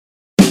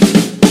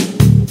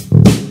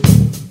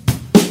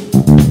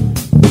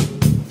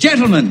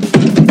Gentlemen,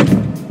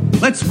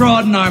 let's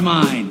broaden our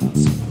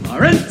minds.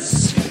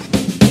 Lawrence?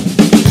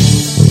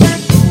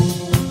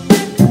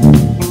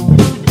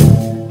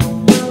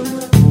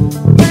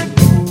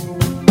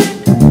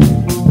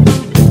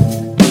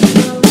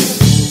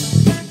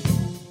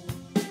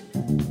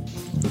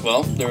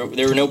 Well,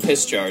 there were no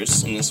piss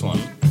jars in this one,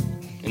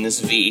 in this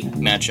V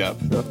matchup.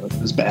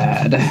 It was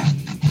bad.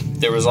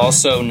 There was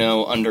also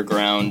no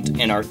underground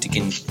Antarctic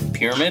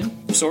pyramid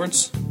of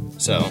sorts.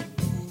 So,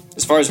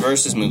 as far as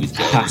versus movies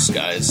goes,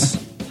 guys,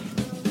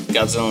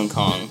 Godzilla and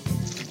Kong,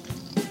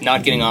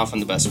 not getting off on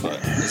the best foot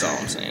is all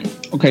I'm saying.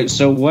 Okay,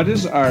 so what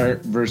is our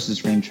versus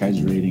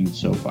franchise rating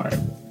so far?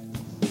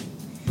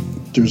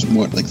 There's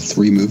what, like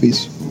 3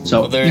 movies?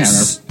 So Well,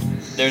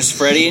 there's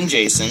Freddy and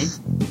Jason.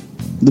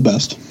 The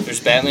best. There's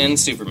Batman and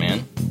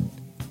Superman.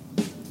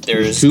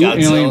 There's 2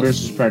 Godzilla. Alien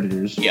versus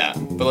Predators. Yeah,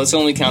 but let's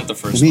only count the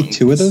first There's one. only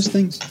 2 of those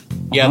things?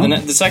 Yeah,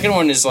 Uh-huh. the second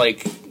one is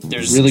like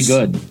there's Really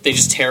good. They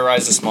just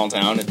terrorize a small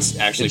town. It's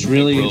actually It's it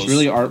really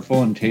rules.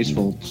 artful and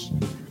tasteful.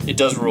 It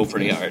does rule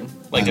pretty hard.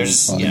 Like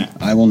there's yeah,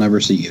 I will never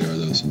see either of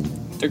those.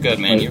 they're good,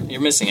 man. Wait.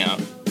 You're missing out.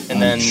 And I'm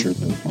then sure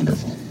they're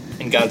wonderful.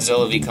 in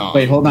Godzilla v Kong.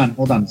 Wait, hold on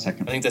a I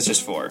second. think that's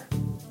just 4.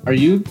 Are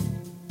you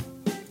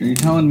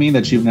telling me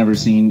that you've never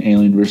seen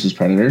Alien versus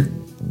Predator?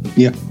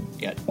 Yeah,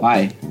 Yeah,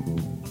 Why?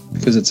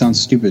 because it sounds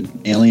stupid.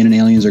 Alien and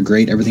Aliens are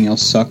great. Everything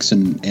else sucks,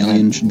 and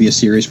Alien should be a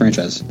serious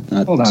franchise.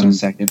 Not Hold on some- a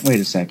second. Wait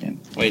a second.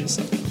 wait a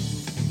second.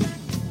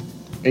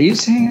 Are you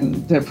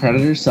saying that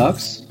Predator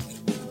sucks?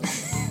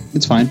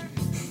 It's fine.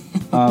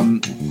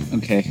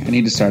 Okay. I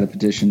need to start a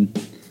petition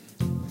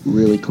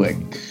really quick.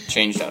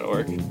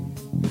 Change.org.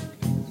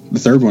 The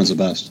third one's the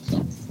best.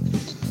 So.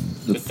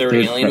 The third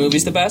Alien Predator.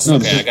 movie's the best. No,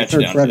 Okay, I the got you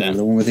third down for Predator, that.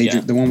 the one with Adrian,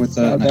 Yeah. the one with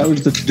That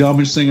was the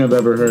dumbest thing I've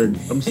ever heard.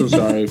 I'm so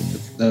sorry.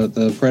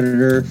 the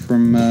Predator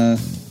from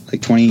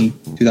like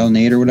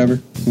 2008 or whatever.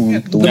 The one, the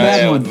The one-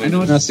 bad yeah, one. I know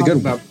what that's you're the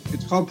talking good one. about.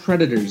 It's called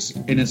Predators,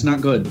 and it's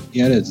not good.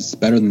 Yeah, it is. It's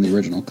better than the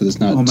original because it's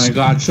not. Oh my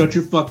god! Shut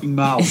your fucking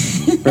mouth.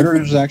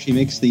 Predators actually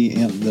makes the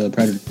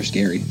Predator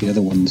scary. The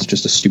other one's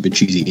just a stupid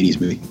cheesy 80s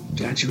movie.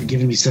 God, you're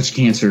giving me such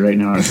cancer right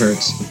now. It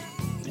hurts.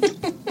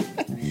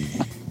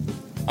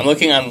 I'm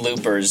looking on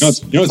Looper's.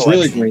 It's really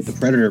collection. great. The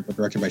Predator, but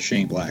directed by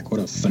Shane Black. What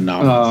a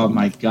phenomenal! Oh film.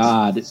 my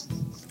god.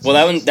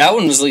 Well, that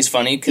one was at least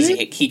funny because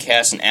he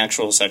cast an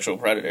actual sexual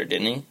predator,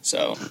 didn't he?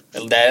 So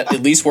that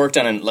at least worked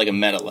on a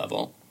meta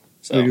level.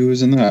 So Who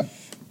was in that?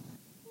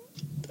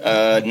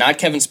 not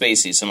Kevin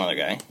Spacey, some other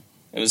guy.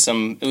 It was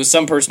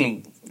some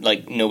person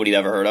like nobody'd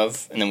ever heard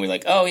of, and then we're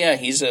like, oh yeah,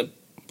 he's a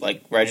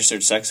like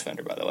registered sex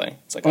offender, by the way.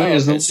 It's like, Oh, okay,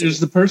 it was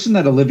the person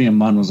that Olivia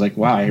Munn was like,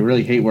 wow, I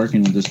really hate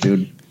working with this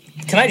dude.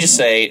 Can I just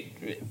say,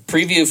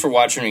 preview for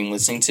watching and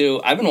listening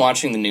to? I've been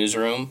watching The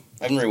Newsroom.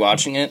 I've been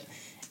rewatching it,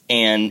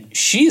 and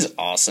she's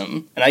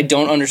awesome. And I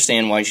don't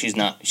understand why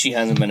she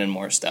hasn't been in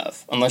more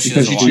stuff unless she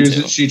Because doesn't want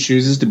to. she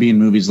chooses to be in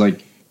movies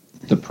like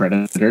The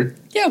Predator.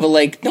 Yeah, but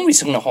like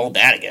nobody's going to hold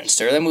that against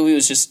her. That movie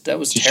was She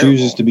terrible.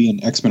 chooses to be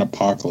in X-Men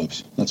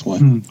Apocalypse. That's why.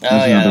 Oh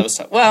yeah, another- that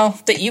was well.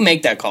 You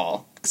make that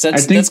call because I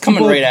that's think coming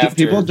people, right after.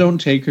 People don't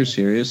take her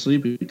seriously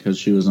because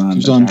she was on She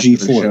was the on Doctor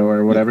G4. show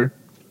or whatever.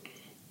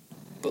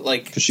 But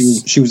like Because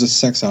she was a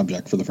sex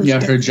object for the first. Yeah,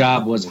 her decade.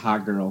 job was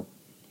hot girl.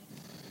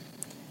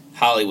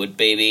 Hollywood,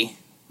 baby.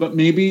 But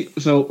maybe,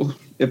 so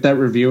if that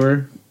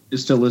reviewer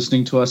is still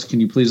listening to us, can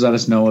you please let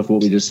us know if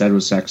what we just said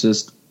was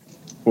sexist?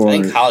 Or I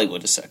think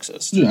Hollywood is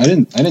sexist. I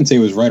didn't say it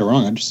was right or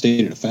wrong. I just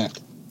stated a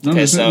fact. no,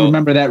 Okay, so-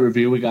 remember that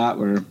review we got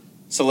where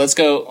So let's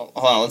go.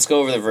 Hold on, let's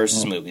go over the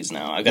versus movies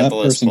now. I got That the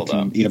list person pulled can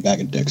up. eat a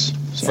bag of dicks.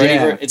 So. Freddy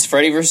Yeah. It's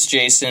Freddy versus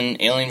Jason,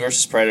 Alien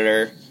versus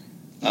Predator.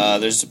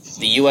 There's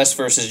the U.S.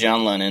 versus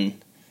John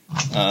Lennon.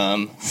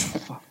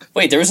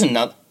 Wait, there was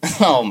another.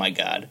 Oh my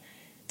god,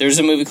 there's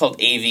a movie called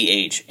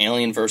AVH,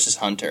 Alien versus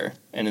Hunter,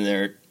 and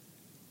they're.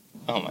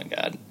 Oh my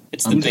god,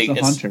 it's the I'm big.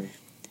 just a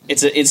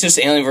It's, hunter. it's just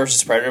Alien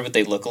versus Predator, but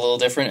they look a little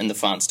different and the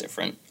font's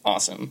different.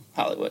 Awesome,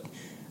 Hollywood.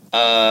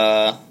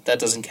 That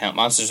doesn't count.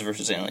 Monsters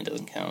versus Alien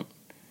doesn't count.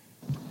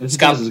 It's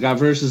Scott- got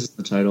versus in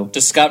the title.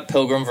 Does Scott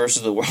Pilgrim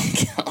versus the World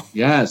count?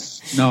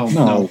 Yes.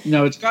 No.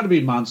 It's got to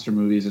be monster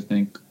movies, I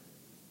think.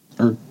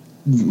 Or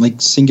like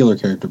singular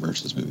character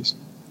versus movies.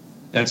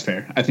 That's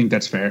fair. I think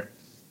that's fair.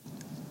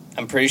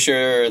 I'm pretty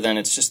sure then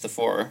it's just the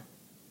 4.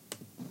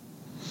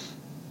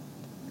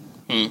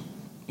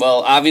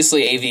 Well,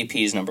 obviously AVP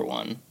is number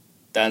 1.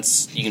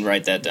 That's you can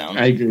write that down.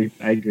 I agree.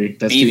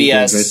 That's two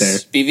equals right there.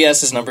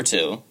 BVS is number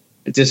 2.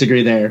 I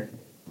disagree there.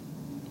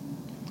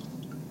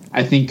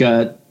 I think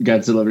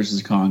Godzilla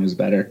vs. Kong is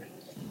better.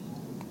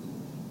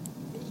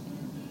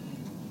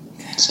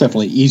 It's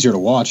definitely easier to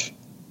watch.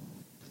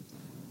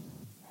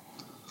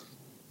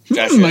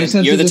 Josh, My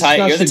sense you're of the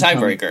discussion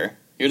tiebreaker.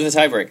 You're the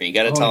tiebreaker. You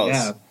got to tell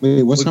us.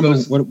 Wait, what's What number?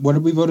 goes- What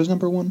did we vote as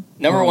number 1?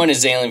 Number 1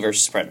 is Alien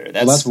versus Predator.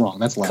 Well, that's wrong.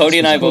 That's last. Cody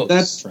and I Well, vote.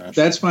 That's trash.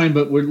 that's fine,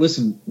 but we're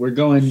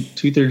going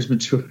 2/3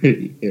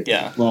 majority here.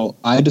 Yeah. Well,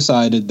 I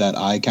decided that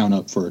I count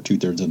up for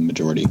 2/3 of the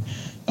majority.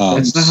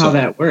 That's not how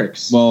that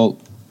works. Well,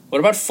 What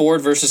about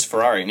Ford versus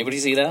Ferrari? Anybody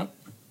see that?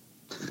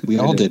 we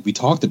I all did. did. We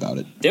talked about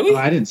it. Did we? Oh,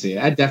 I didn't see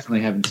it. I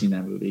definitely haven't seen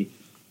that movie.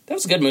 That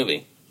was a good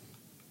movie.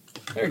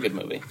 Very good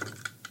movie.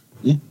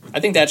 Yeah. I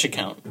think that should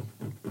count.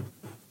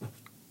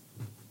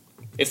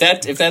 If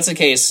that's the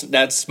case,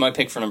 that's my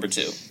pick for number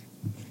 2.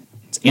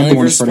 It's Alien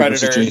vs. Freddy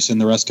Predator. Jason,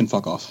 the rest can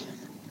fuck off.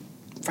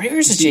 Freddy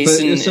vs.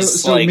 Jason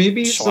is like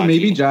maybe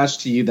schlocky. Josh,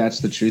 to you that's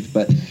the truth,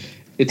 but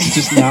it's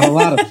just not a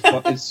lot of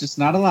fun. It's just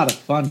not a lot of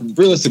fun.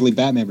 Realistically,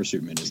 Batman vs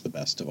Superman is the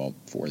best of all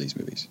 4 of these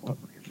movies.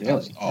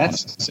 Really?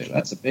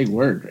 That's a big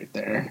word right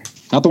there.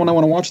 Not the one I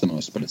want to watch the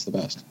most, but it's the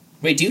best.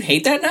 Wait, do you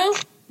hate that now?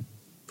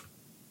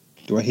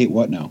 Do I hate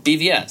what now?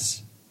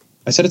 BVS.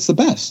 I said it's the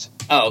best.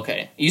 Oh,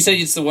 okay. You said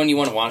it's the one you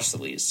want to watch the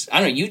least.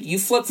 I don't know. You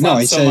flip No, flop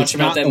I so said much it's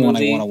about not that the one I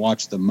movie. want to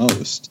watch the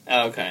most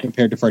Oh, okay.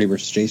 compared to Freddy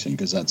vs. Jason,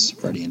 because that's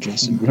Freddy and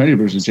Jason. Freddy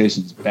vs.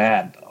 Jason's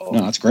bad, though.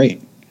 No, that's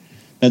great.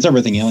 That's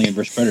everything Alien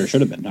vs. Predator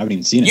should have been. I haven't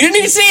even seen it. You didn't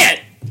even see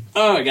it.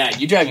 Oh my god,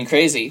 you drive me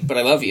crazy, but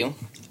I love you.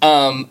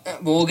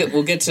 But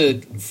we'll get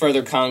to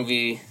further Kong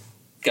v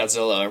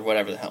Godzilla or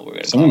whatever the hell we're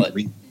gonna Someone call it.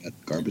 read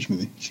that garbage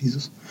movie.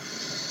 Jesus.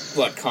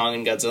 What, Kong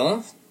and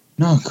Godzilla?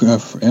 No,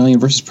 Alien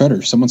vs.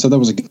 Predator. Someone said that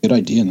was a good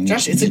idea. And then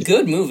Josh, they it's a made it.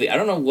 good movie. I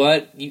don't know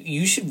what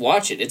you should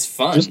watch it. It's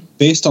fun. Just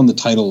based on the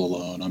title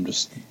alone, I'm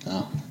just.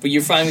 But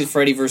you're fine with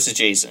Freddy vs.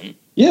 Jason.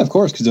 Yeah, of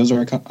course, because those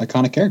are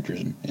iconic characters,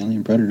 and Alien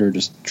and Predator are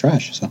just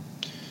trash. So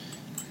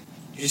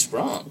You're just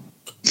wrong.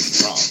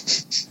 Wrong.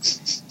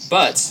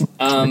 But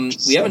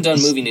we haven't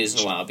done movie news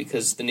in a while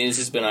because the news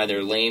has been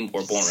either lame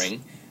or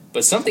boring.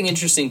 But something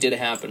interesting did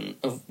happen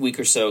a week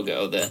or so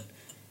ago that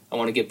I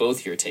want to get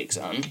both your takes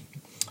on.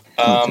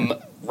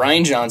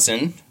 Rian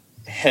Johnson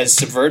has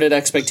subverted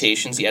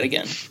expectations yet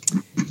again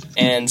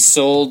and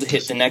sold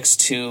the next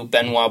 2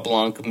 Benoit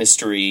Blanc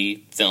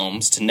mystery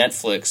films to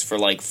Netflix for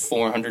like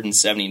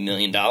 $470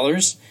 million.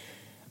 Kind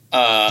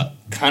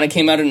of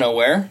came out of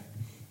nowhere.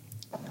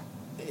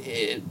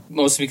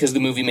 Mostly because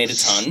the movie made a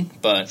ton,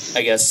 but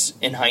I guess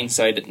in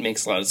hindsight it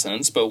makes a lot of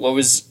sense. But what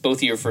was both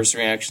of your first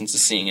reactions to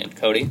seeing it?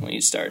 Cody, why don't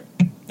you start?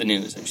 The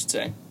news, I should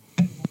say.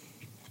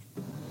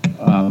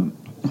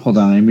 Hold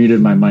on, I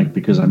muted my mic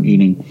because I'm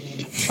eating.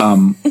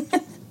 Hell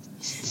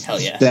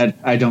yeah. That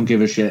I don't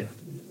give a shit.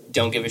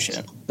 Don't give a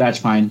shit. That's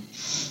fine.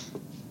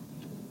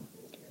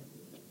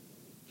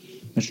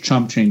 It's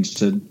chump change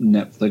to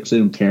Netflix. I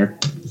don't care.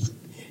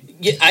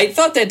 Yeah, I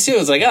thought that too. It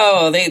was like,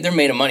 oh, they're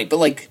made of money. But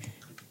like,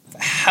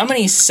 how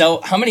many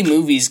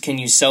movies can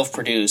you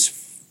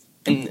self-produce?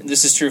 And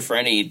this is true for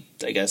any,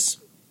 I guess,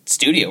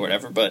 studio or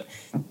whatever, but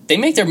they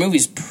make their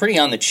movies pretty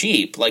on the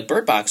cheap. Like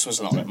Bird Box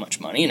wasn't all that much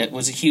money, and it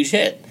was a huge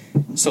hit.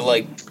 So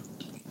like,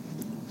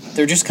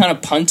 they're just kind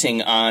of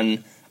punting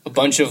on a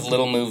bunch of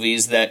little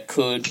movies that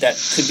could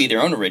be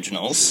their own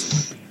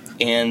originals,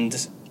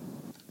 and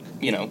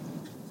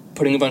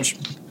putting a bunch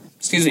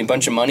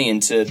of money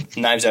into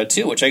Knives Out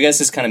 2, which I guess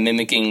is kind of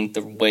mimicking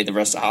the way the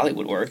rest of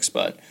Hollywood works.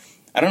 But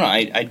I don't know.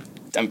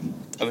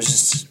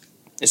 It's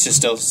just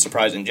still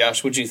surprising.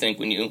 Josh, what did you think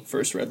when you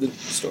first read the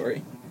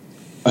story?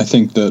 I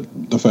think that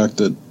the fact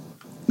that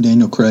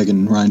Daniel Craig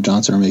and Rian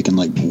Johnson are making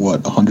like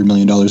what $100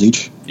 million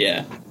each.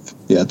 Yeah,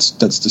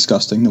 that's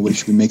disgusting. Nobody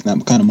should be making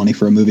that kind of money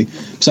for a movie.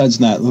 Besides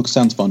that,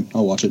 sounds fun.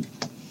 I'll watch it.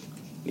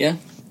 Yeah.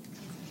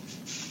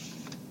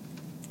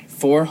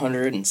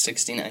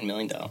 $469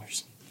 million.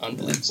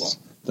 Unbelievable.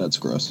 That's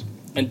gross.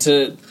 And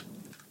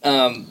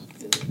how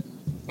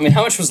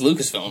much was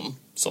Lucasfilm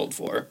sold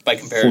for by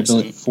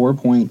comparison? 4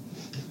 point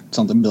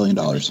something billion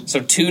dollars. So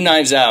 2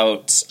 Knives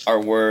Out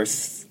are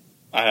worth,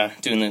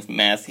 doing the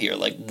math here,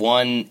 like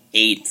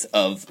 1/8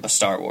 of a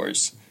Star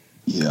Wars.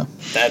 Yeah.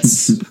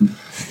 That's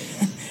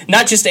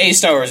not just a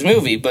Star Wars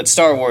movie, but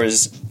Star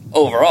Wars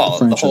overall,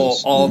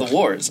 the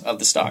wars of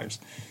the stars.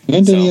 And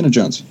Indiana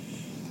Jones.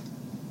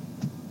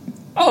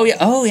 Oh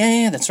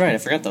yeah, that's right. I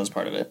forgot that was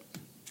part of it.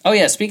 Oh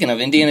yeah, speaking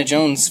of Indiana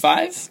Jones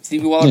 5,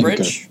 Phoebe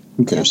Waller-Bridge.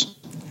 Who cares?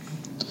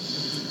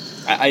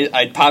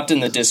 I popped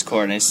in the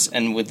Discord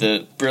and with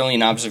the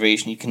brilliant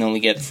observation you can only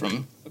get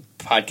from a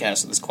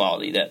podcast of this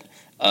quality that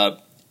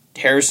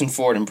Harrison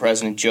Ford and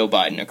President Joe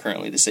Biden are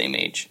currently the same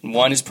age.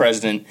 One is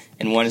president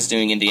and one is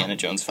doing Indiana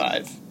Jones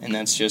 5, and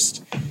that's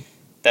just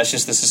the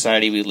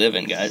society we live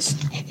in, guys.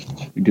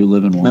 We do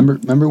live in one.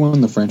 Remember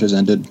when the franchise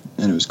ended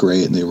and it was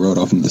great and they rode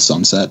off into the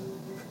sunset?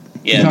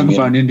 Yeah, You're talking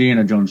about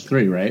Indiana Jones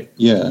 3, right?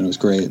 Yeah, and it was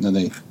great. And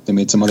then they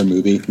made some other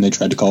movie and they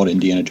tried to call it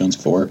Indiana Jones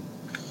 4. That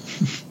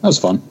was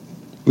fun.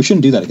 We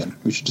shouldn't do that again.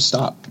 We should just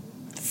stop.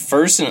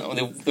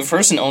 the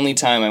first and only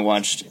time I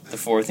watched the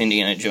 4th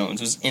Indiana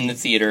Jones was in the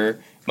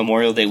theater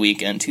Memorial Day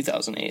weekend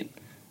 2008.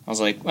 I was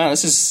like, wow,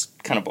 this is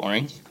kind of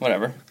boring.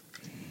 Whatever.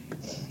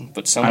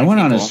 But I went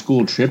on a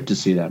school trip to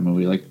see that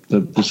movie. Like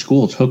the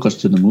school took us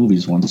to the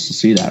movies once to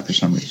see that for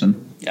some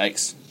reason.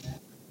 Yikes.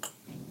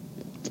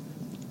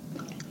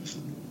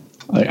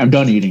 I'm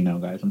done eating now,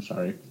 guys. I'm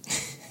sorry.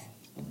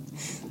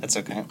 That's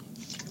okay.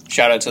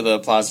 Shout out to the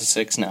Plaza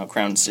 6, now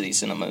Crown City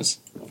Cinemas,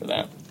 for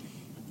that.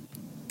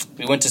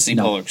 We went to see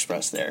Polar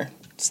Express there,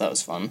 so that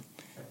was fun.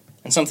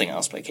 And something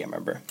else, but I can't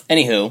remember.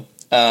 Anywho,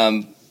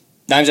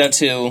 Knives Out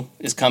 2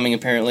 is coming,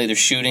 apparently. They're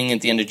shooting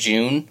at the end of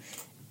June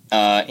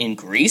in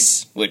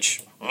Greece,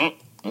 which,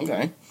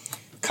 okay.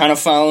 kind of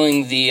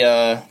following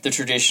the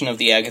tradition of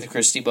the Agatha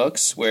Christie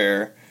books,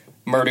 where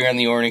Murder on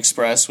the Orient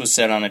Express was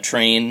set on a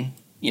train,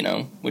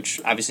 which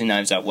obviously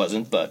Knives Out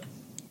wasn't, but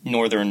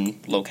northern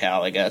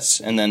locale, I guess.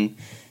 And then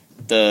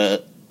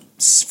the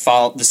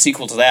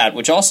sequel to that,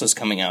 which also is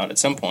coming out at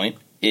some point,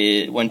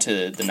 it went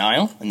to the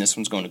Nile, and this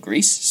one's going to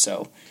Greece.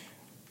 So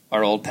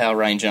our old pal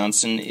Rian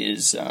Johnson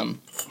is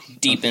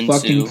deep into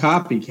fucking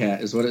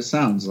copycat, is what it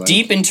sounds like.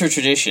 Deep into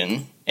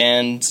tradition.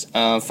 And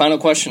final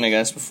question, I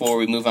guess, before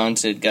we move on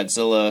to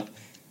Godzilla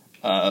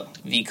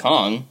v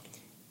Kong,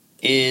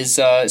 is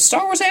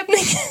Star Wars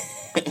happening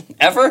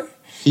ever?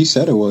 He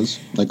said it was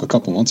like a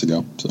couple months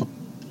ago. So,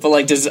 but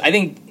like, does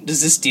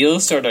this deal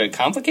start to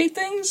complicate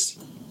things?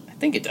 I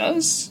think it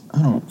does.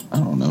 I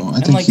don't know. I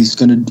think he's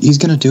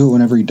gonna do it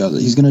whenever he does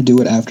it. He's gonna do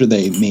it after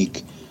they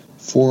make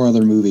 4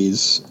 other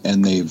movies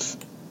and they've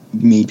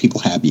made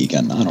people happy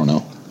again. I don't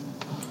know.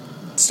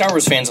 Star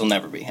Wars fans will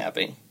never be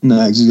happy.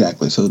 No,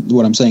 exactly. So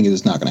what I'm saying is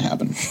it's not going to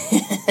happen.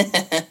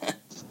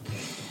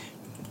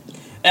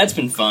 That's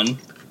been fun.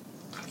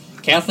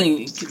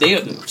 Kathleen,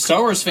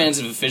 Star Wars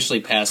fans have officially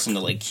passed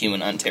into like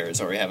QAnon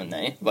territory, haven't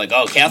they? Like,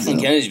 oh,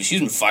 Kathleen Kennedy, she's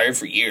been fired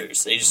for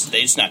years. They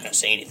just not going to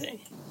say anything.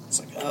 It's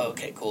like, oh,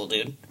 okay, cool,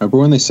 dude. Remember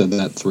when they said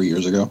that 3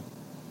 years ago?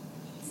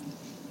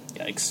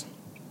 Yikes.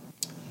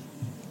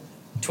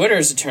 Twitter,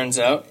 as it turns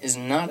out, is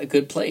not a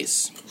good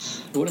place.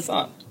 Who would have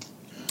thought?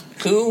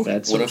 Who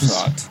would have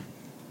thought?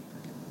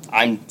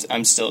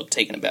 I'm still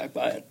taken aback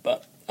by it,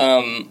 but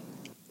unless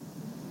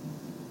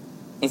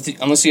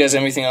you guys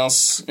have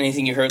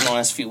anything you heard in the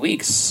last few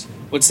weeks,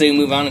 let's say we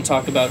move on and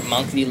talk about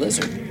Monk v.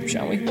 Lizard,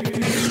 shall we?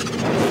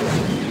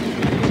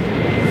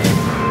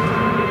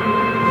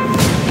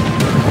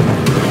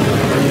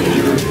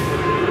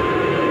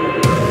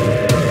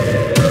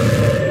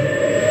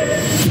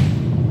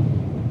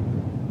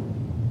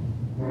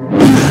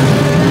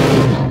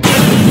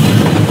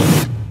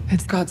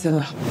 It's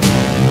Godzilla.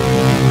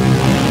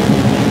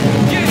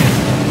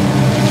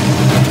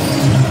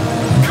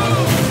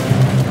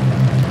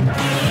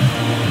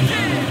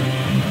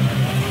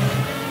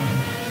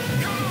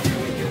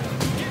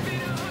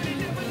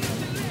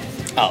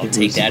 I'll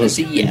take that as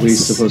a yes. We're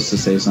supposed to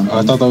say something.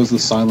 I thought that was the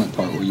silent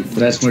part where you.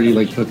 That's where you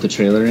like put the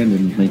trailer in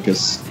and make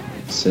us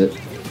sit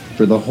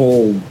for the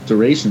whole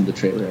duration of the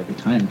trailer every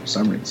time for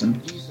some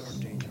reason.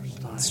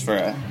 It's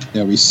for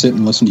yeah, we sit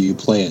and listen to you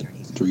play it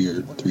through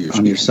your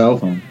on your cell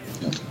phone.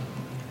 Yeah.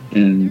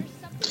 And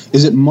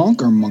is it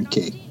Monk or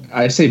Monkey?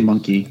 I say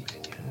monkey.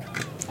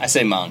 I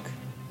say Monk.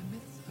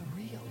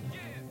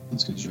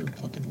 That's because you're a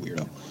fucking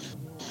weirdo.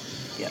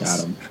 Yes.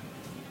 Got him.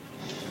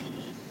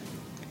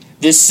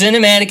 The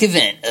cinematic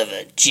event of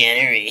a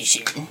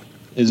generation.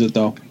 Is it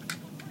though?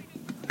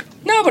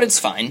 No, but it's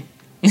fine.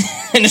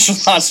 Initial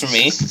thoughts for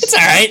me. It's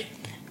alright.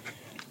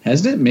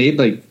 Hasn't it made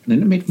didn't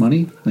it make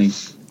money?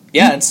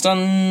 Yeah, it's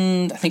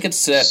done. I think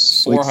it's at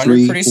 400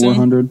 like pretty soon.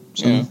 400,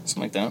 yeah,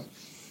 something like that.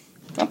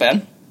 Not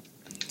bad.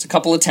 It's a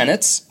couple of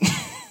tenets.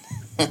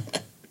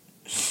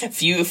 a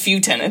few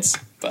tenets,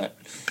 but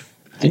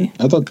I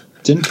thought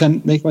didn't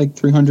Tenet make like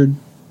 300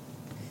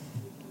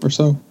 or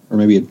so, or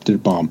maybe it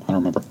did bomb. I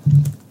don't remember.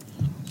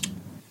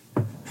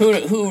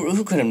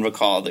 Who couldn't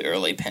recall the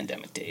early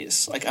pandemic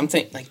days? Like I'm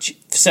thinking, like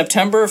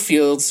September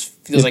feels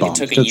like it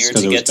took a year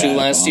to get to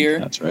last year.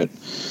 That's right.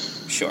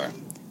 Sure.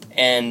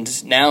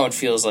 And now it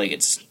feels like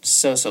it's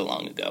so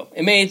long ago.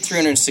 It made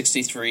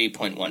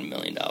 $363.1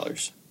 million.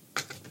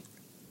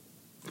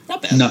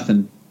 Not bad.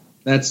 Nothing.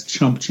 That's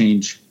chump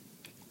change.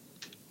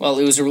 Well,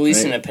 it was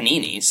released in a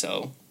Panini,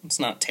 so it's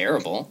not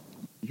terrible,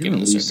 given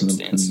the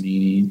circumstance.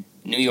 New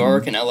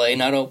York and LA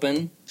not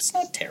open. It's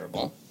not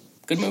terrible.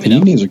 Good movie,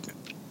 Paninis are good.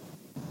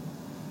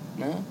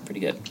 No, pretty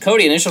good.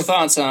 Cody, initial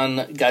thoughts on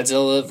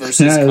Godzilla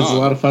versus Kong? It was a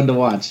lot of fun to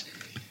watch.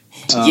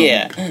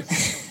 Yeah.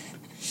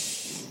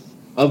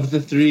 Of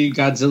the 3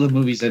 Godzilla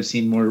movies I've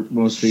seen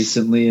most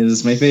recently, it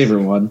is my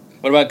favorite one.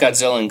 What about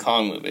Godzilla and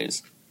Kong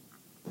movies?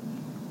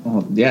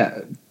 Oh,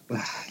 yeah.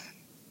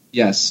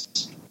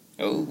 Yes.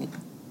 Oh.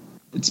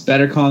 It's a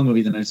better Kong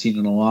movie than I've seen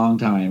in a long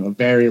time. A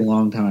very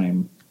long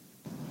time.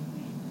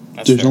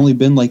 There's only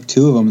been like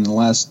 2 of them in the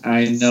last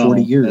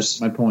 40 years.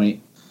 That's my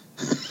point.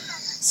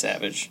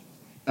 Savage.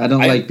 I don't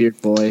like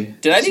Beard Boy.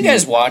 Did either of you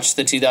guys watch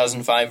the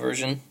 2005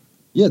 version?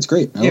 Yeah, it's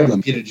great. I love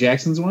them. Peter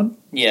Jackson's one?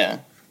 Yeah.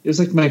 It was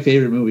like my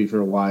favorite movie for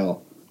a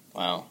while.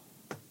 Wow.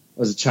 I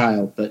was a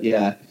child, but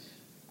yeah.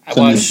 I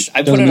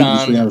put it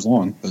on. 3 hours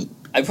long, but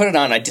I put it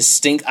on.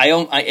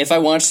 If I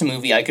watched the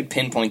movie, I could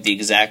pinpoint the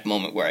exact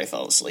moment where I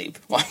fell asleep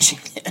watching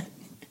it.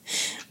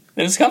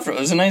 It was comfortable.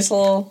 It was a nice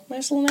little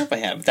nap I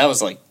had. But that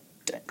was like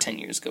 10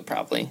 years ago,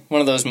 probably.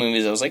 One of those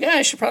movies I was like,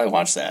 I should probably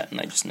watch that, and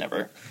I just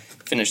never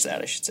finished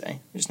that. I should say,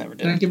 I just never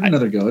did. Give it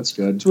another go. It's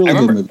good. It's a really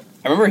good movie.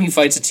 I remember he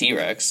fights a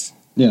T-Rex.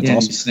 Yeah, it's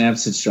awesome. He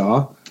snaps its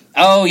jaw.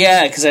 Oh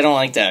yeah, because I don't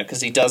like that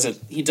because he does it.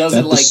 He does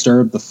it like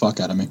disturbed the fuck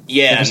out of me.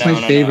 Yeah, that's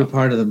my favorite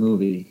part of the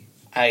movie.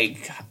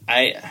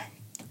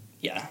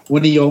 Yeah.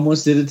 When he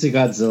almost did it to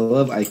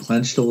Godzilla, I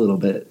clenched a little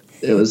bit.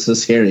 It was so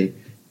scary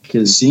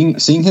because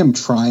seeing him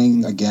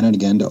trying again and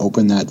again to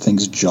open that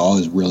thing's jaw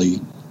is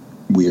really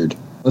weird.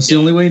 That's the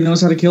only way he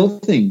knows how to kill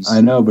things.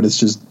 I know, but it's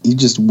just he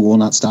just will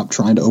not stop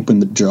trying to open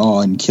the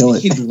jaw and kill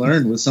it. He'd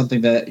learned with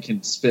something that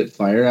can spit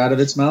fire out of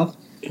its mouth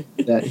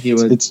that he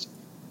would.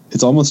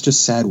 It's almost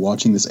just sad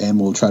watching this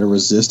animal try to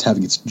resist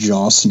having its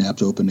jaw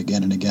snapped open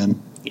again and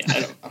again.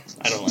 Yeah,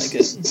 I don't like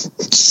it.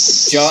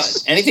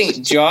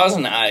 Jaws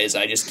and eyes,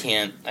 I just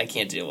can't. I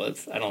can't deal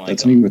with. I don't like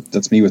them.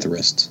 That's me with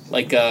wrists.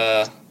 Like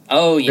wrists,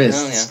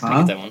 huh? I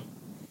get that one.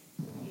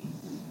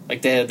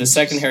 Like the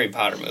second Harry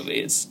Potter movie,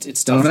 it's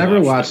tough. Don't to ever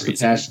watch for The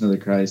reason. Passion of the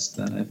Christ.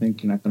 Then I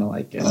think you're not going to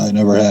like it. I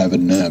never have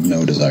and have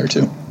no desire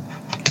to.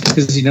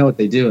 Because you know what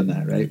they do in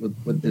that, right?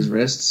 With his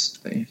wrists.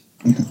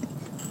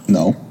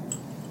 No.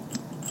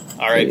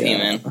 R.I.P.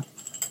 Man.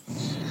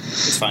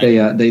 It's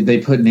fine.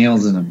 They put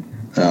nails in him.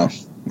 Oh,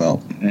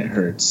 well. And it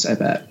hurts. I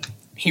bet.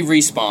 He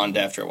respawned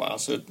after a while,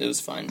 so it was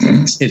fine.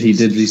 He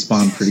did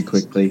respawn pretty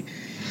quickly,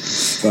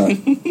 but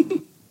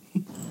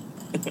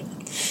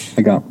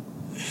I got.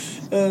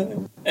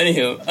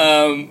 Anywho,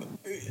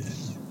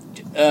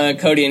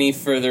 Cody, any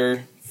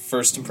further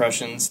first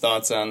impressions,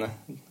 thoughts on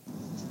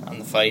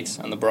the fight,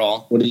 on the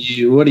brawl? What do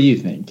you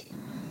think?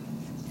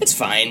 It's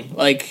fine.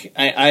 Like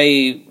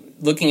I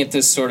looking at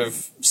this sort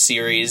of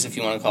series, if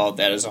you want to call it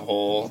that, as a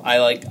whole, I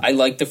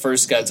like the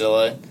first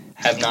Godzilla.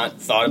 Have not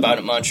thought about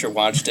it much or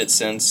watched it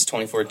since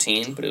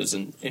 2014, but it was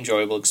an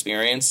enjoyable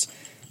experience.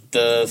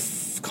 The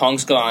Kong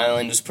Skull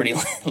Island was pretty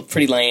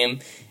lame,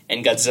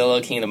 and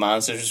Godzilla King of the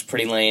Monsters was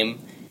pretty lame.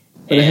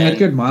 But it had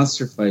good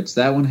monster fights.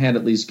 That one had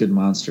at least good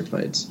monster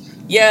fights.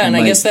 Yeah, and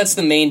I guess that's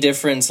the main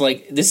difference.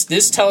 Like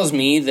this tells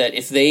me that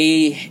if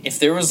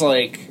there was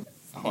like,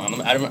 hold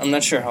on, I'm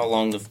not sure how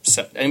long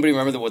anybody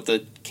remember what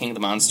the King of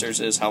the Monsters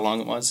is? How long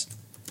it was?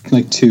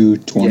 Like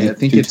 2:20. Yeah, I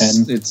think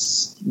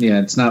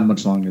it's not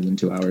much longer than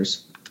 2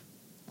 hours.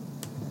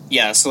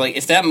 Yeah, so like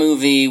if that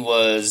movie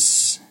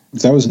was.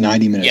 That was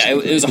 90 minutes. Yeah,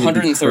 it was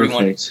 131.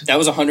 Perfect. That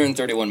was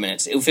 131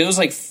 minutes. If it was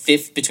like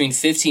between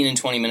 15 and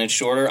 20 minutes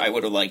shorter, I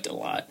would have liked it a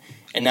lot.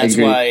 And that's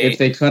why if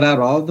they cut out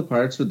all of the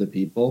parts with the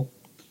people,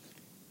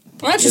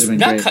 well, you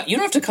don't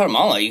have to cut them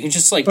all out. You can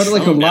just like but trim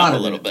like them down a a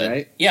little bit.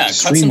 Right? Yeah,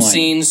 just cut some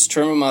streamline. scenes,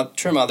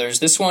 trim others.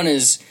 This one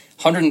is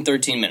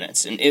 113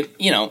 minutes, and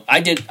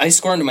I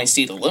scored into my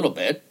seat a little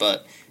bit,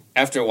 but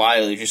after a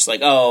while, you're just like,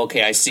 oh,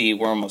 okay, I see.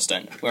 We're almost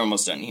done. We're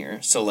almost done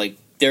here. So like,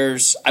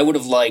 I would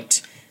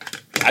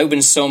have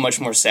been so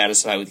much more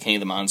satisfied with King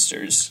of the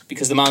Monsters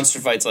because the monster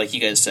fights, like you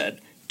guys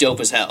said, dope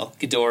as hell.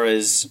 Ghidorah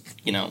is,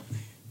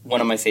 one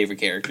of my favorite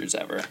characters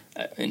ever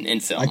in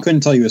film. I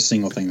couldn't tell you a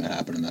single thing that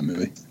happened in that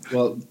movie.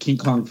 Well, King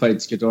Kong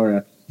fights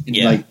Ghidorah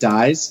and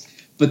dies,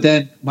 but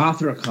then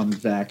Mothra comes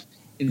back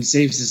and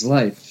saves his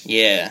life.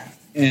 Yeah,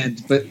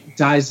 but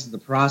dies in the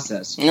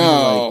process.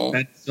 No, like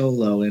Ben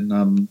Solo in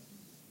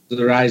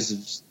The Rise of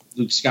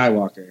Luke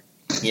Skywalker.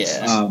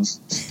 Yeah.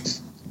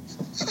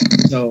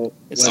 So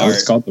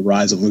it's called The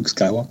Rise of Luke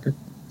Skywalker.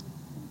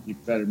 You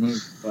better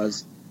move,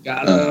 Buzz.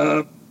 Got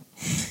up.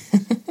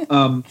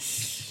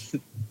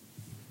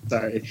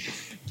 Sorry,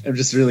 I'm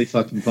just really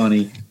fucking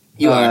funny.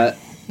 You are.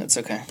 That's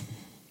okay.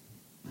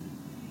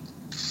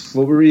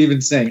 What were we even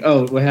saying?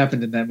 Oh, what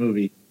happened in that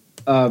movie?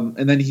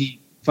 And then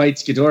he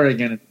fights Ghidorah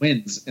again and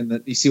wins.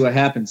 And you see what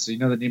happens. So you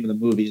know the name of the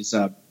movie is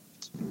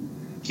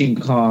King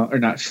Kong, or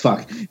not?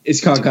 Fuck,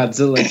 it's called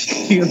Godzilla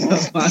King of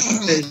the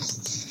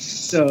Monsters.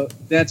 So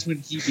that's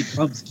when he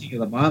becomes King of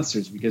the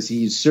Monsters because he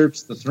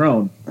usurps the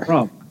throne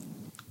from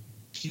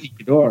King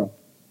Ghidorah.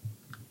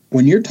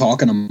 When you're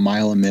talking a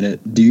mile a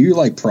minute, do you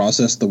like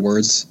process the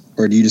words,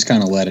 or do you just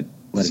kind of let it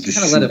just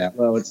kind of let it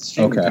flow? It's a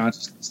stream of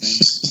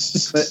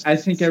consciousness thing. But I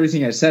think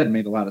everything I said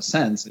made a lot of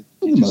sense. It's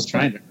just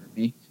trying to hurt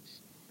me.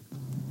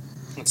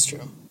 That's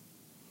true.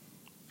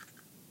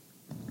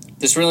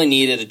 This really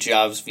needed a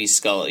Jobs v.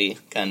 Scully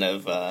kind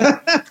of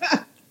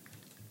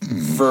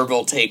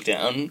verbal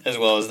takedown as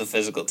well as the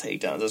physical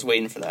takedown. I was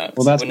waiting for that.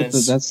 Well,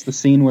 that's the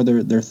scene where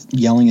they're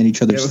yelling at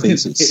each other's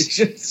faces.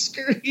 They just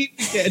scream at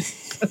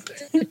each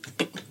other.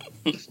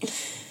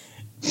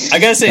 I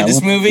gotta say,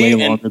 this movie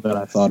way longer than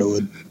I thought it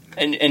would.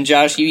 And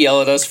Josh, you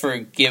yell at us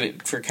for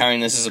counting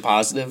this as a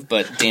positive,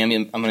 but damn,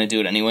 I'm going to do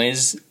it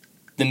anyways.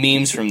 The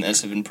memes from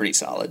this have been pretty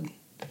solid.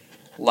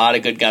 A lot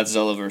of good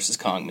Godzilla versus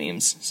Kong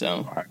memes.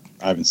 So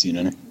I haven't seen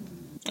any.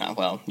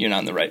 Well, you're not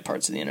in the right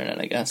parts of the internet,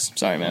 I guess.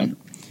 Sorry, man.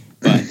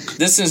 But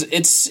this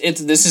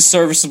is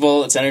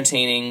serviceable. It's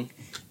entertaining.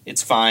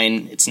 It's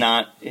fine. It's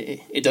not.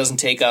 It doesn't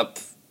take up.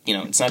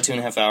 It's not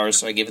 2.5 hours,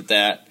 so I give it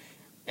that.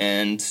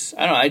 And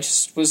I don't know.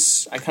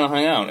 I kind of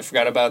hung out. I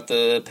forgot about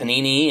the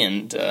panini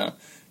and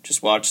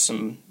just watched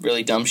some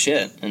really dumb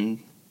shit.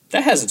 And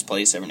that has its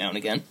place every now and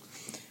again.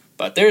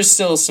 But there's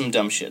still some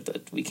dumb shit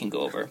that we can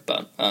go over.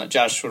 But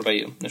Josh, what about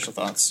you? Initial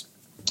thoughts?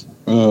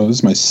 This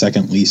is my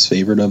second least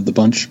favorite of the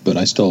bunch, but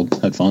I still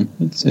had fun.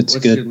 It's What's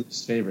good. Your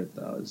least favorite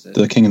though? Is it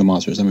The King of the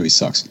Monsters? That movie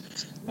sucks.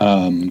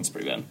 It's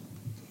pretty bad.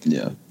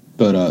 Yeah,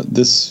 but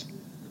this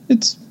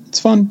it's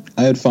fun.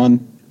 I had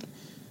fun.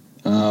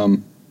 I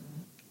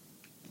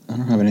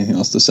don't have anything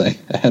else to say.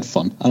 I had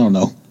fun. I don't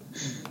know.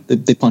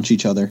 They punch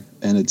each other,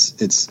 and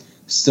it's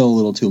still a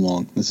little too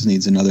long. This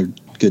needs another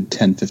good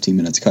 10-15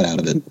 minutes cut out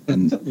of it.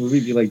 And The movie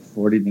be like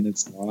 40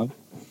 minutes long.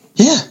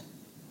 yeah,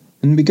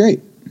 it'd be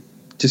great.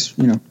 Just,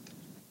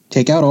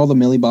 take out all the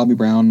Millie Bobby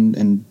Brown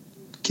and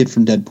Kid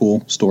from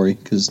Deadpool story,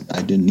 because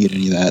I didn't need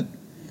any of that.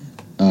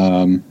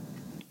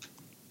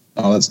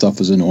 All that stuff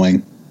was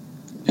annoying,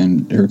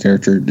 and her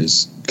character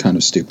is kind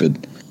of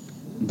stupid.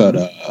 But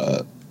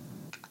all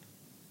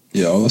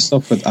the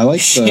stuff. But I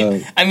like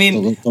the. I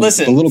mean,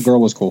 listen, the little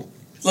girl was cool.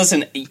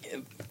 Listen,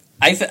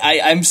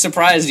 I'm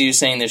surprised you're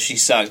saying that she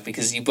sucked,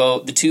 because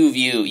the two of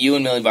you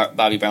and Millie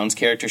Bobby Brown's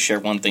character share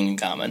one thing in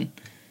common.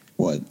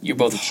 What? You're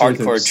both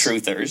hardcore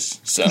truthers.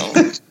 So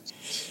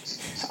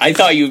I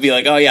thought you would be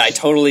like, oh yeah, I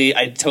totally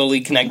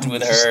connected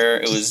with her.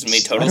 It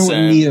made total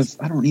sense.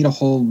 I don't need a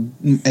whole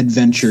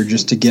adventure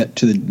just to get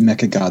to the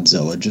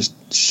Mechagodzilla.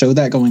 Just show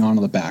that going on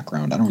in the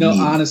background.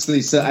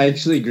 Honestly, so I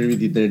actually agree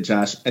with you there,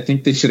 Josh. I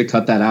think they should have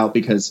cut that out,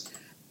 because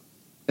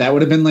that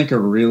would have been like a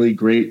really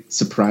great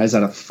surprise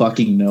out of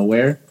fucking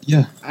nowhere.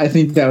 Yeah. I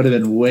think that would have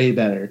been way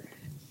better.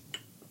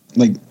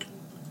 Like,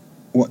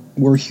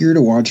 we're here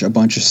to watch a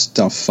bunch of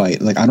stuff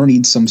fight. Like, I don't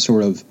need some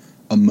sort of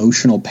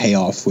emotional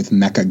payoff with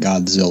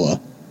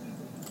Mechagodzilla.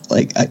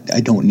 Like,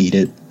 I don't need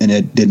it, and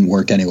it didn't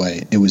work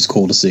anyway. It was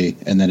cool to see,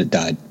 and then it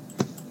died.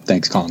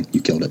 Thanks, Kong.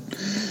 You killed it.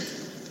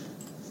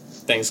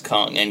 Thanks,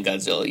 Kong and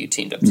Godzilla. You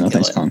teamed up to kill it. No,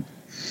 thanks, Kong.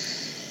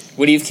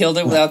 Would he have killed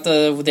it without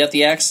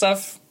the axe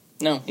stuff?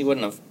 No, he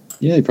wouldn't have.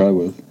 Yeah, he probably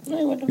would have. No,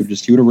 he wouldn't have.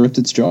 He would have ripped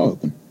its jaw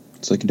open.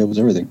 It's like he did with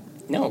everything.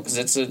 No, because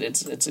it's a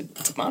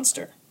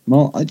monster.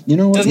 Well, you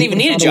know what? Doesn't even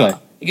need a jaw.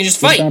 You can just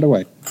fight. Found a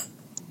way.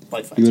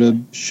 He would have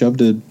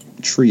shoved a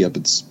tree up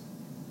its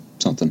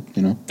something,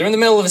 They're in the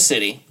middle of a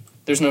city.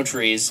 There's no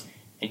trees,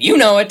 and you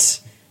know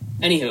it.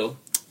 Anywho,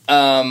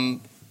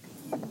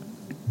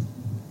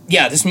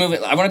 yeah, this movie.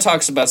 I want to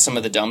talk about some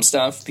of the dumb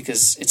stuff,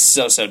 because it's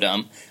so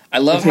dumb. I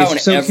love how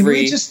can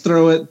we just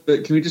throw it?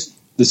 But can we just?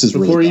 This is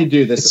before really you dumb.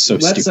 do this. It's so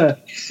stupid.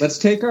 Let's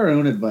take our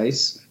own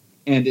advice,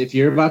 and if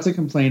you're about to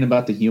complain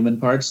about the human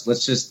parts,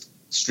 let's just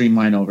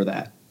streamline over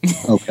that.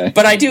 Okay.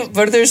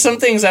 But there's some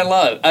things I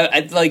love.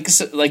 I like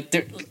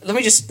let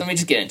me just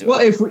get into it. Well,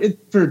 if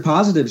for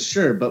positives,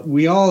 sure, but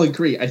we all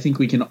agree. I think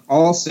we can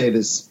all say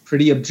this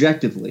pretty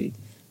objectively,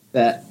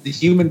 that the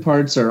human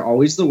parts are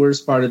always the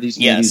worst part of these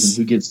movies, and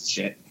who gives a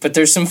shit. But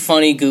there's some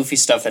funny, goofy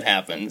stuff that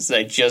happens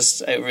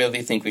that I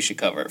really think we should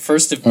cover.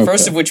 First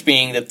of which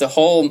being that the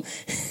whole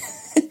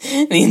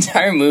the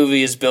entire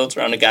movie is built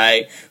around a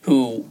guy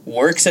who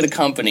works at a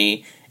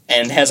company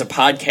and has a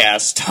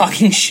podcast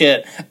talking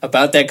shit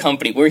about that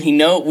company, where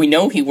we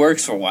know he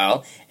works for a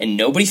while, and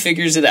nobody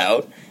figures it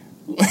out.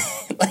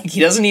 Like, he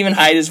doesn't even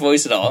hide his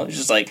voice at all. It's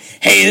just like,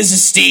 hey, this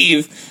is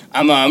Steve.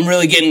 I'm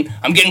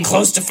getting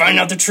close to finding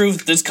out the truth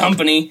of this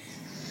company.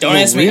 Don't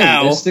ask me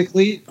how.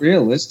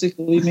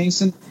 Realistically,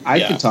 Mason, I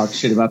could talk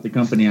shit about the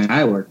company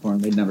I work for,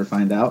 and they'd never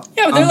find out.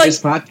 Yeah,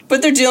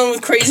 but they're dealing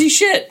with crazy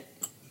shit.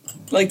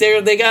 Like, they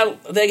have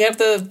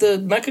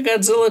the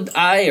Mechagodzilla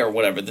eye or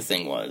whatever the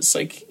thing was.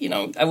 Like,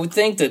 I would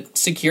think that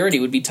security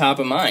would be top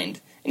of mind.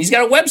 And he's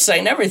got a website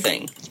and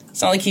everything.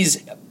 It's not like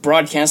he's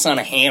broadcast on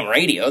a ham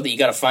radio that you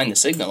got to find the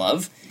signal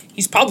of.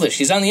 He's published.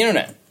 He's on the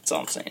internet. That's all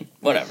I'm saying.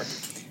 Whatever.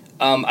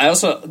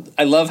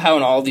 I love how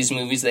in all these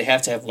movies they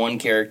have to have one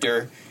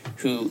character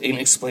who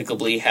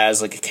inexplicably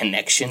has like a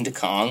connection to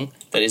Kong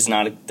they're just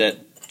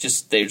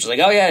like,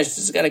 oh yeah,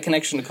 she's got a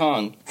connection to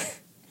Kong.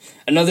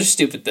 Another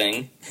stupid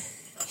thing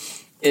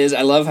is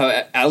I love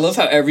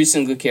how every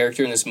single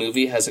character in this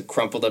movie has a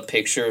crumpled up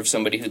picture of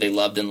somebody who they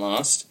loved and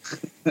lost.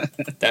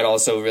 That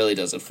also really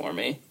does it for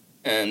me.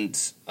 And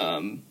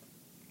but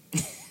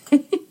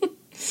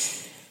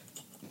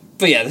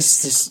yeah,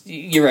 this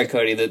you're right,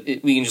 Cody, that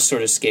we can just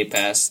sort of skate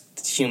past.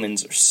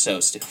 Humans are so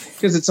stupid.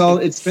 Because it's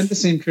been the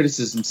same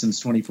criticism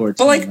since 2014.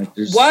 But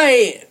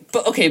why?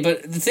 But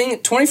the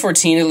thing,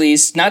 2014 at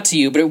least, not to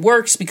you, but it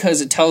works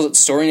because it tells its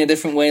story in a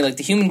different way. Like,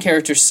 the human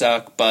characters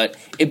suck, but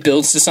it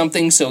builds to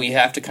something, so you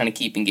have to kind of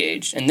keep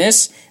engaged. And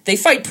this, they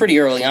fight pretty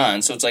early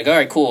on, so it's like, all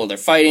right, cool, they're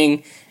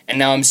fighting, and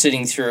now I'm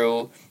sitting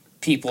through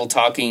people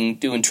talking,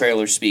 doing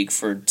trailer speak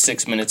for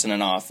 6 minutes in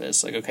an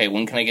office. Like, okay,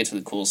 when can I get to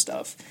the cool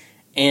stuff?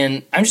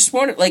 And I'm just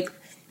wondering, like,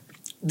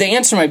 the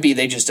answer might be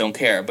they just don't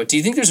care, but do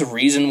you think there's a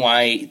reason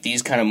why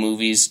these kind of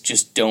movies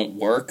just don't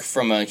work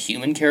from a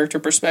human character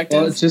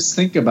perspective? Well, just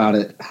think about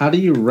it. How do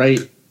you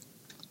write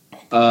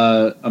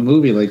a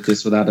movie like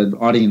this without an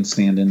audience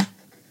stand-in?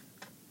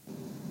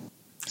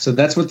 So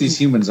that's what these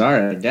humans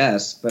are, I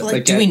guess.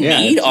 But do we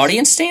need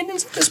audience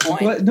stand-ins at this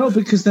point? No,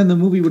 because then the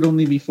movie would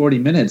only be 40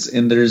 minutes,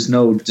 and there's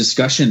no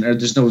discussion, or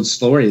there's no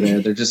story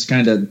there. They're just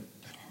kind of...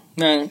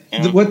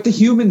 What the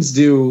humans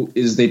do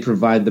is they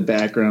provide the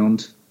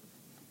background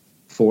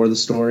for the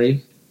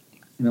story.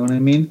 You know what I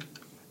mean?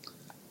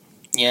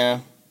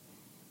 Yeah.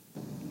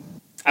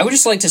 I would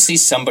just like to see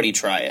somebody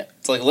try it.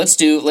 It's like, let's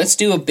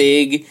do a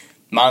big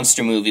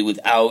monster movie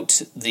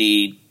without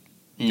the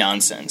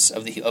nonsense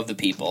of the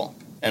people.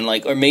 And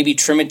or maybe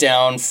trim it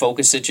down,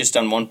 focus it just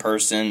on one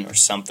person or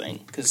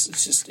something, because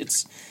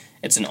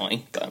it's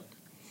annoying, but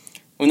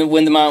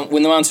When the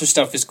monster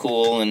stuff is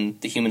cool and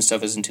the human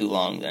stuff isn't too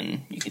long,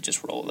 then you could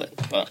just roll with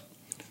it. But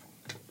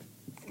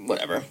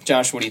whatever.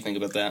 Josh, what do you think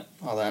about that?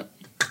 All that?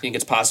 Think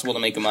it's possible to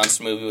make a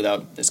monster movie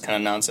without this kind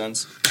of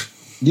nonsense?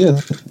 Yeah,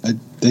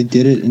 they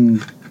did it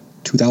in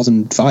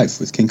 2005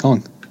 with King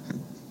Kong.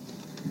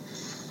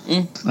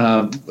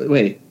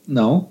 Wait,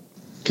 no,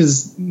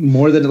 because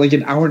more than like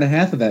an hour and a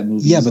half of that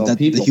movie. Yeah, is but all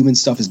people. the human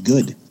stuff is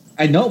good.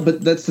 I know,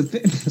 but that's the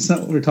thing. That's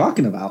not what we're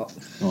talking about.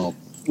 Well,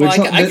 We're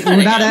kinda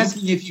not am.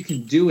 asking if you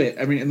can do it.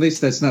 I mean, at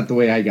least that's not the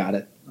way I got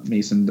it,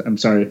 Mason. I'm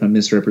sorry if I'm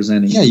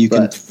misrepresenting. yeah, you can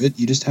but do it.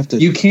 You just have to.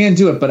 You can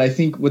do it, but I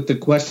think what the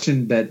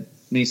question that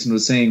Mason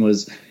was saying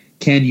was,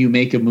 can you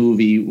make a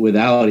movie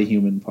without a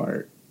human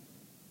part?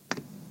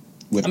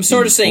 I'm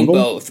sort of saying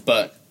both,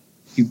 but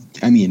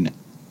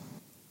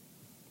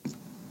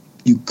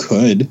You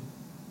could,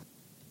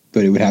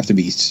 but it would have to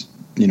be,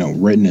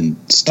 written and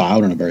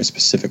styled in a very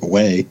specific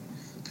way,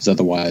 because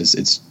otherwise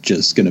it's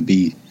just going to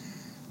be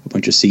a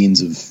bunch of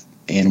scenes of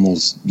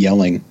animals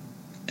yelling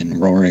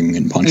and roaring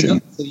and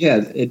punching, Yeah,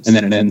 and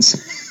then it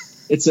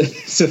ends. it's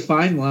a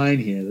fine line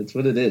here. That's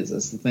what it is.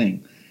 That's the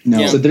thing. No,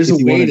 Yeah. So there's if a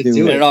you way wanna to do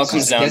and it. it all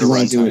comes down to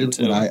Yes, runtime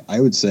too. I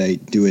would say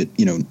do it,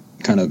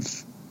 kind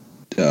of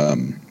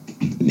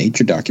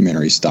nature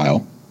documentary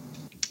style.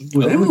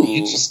 Well, that would Ooh. be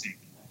interesting.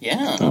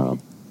 Yeah,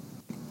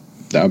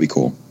 That would be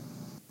cool.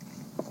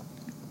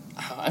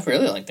 I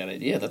really like that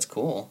idea. That's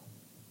cool.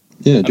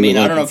 Yeah, I mean,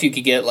 I don't know if you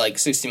could get like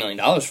 $60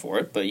 million for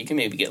it, but you can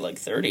maybe get like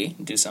 30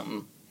 and do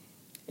something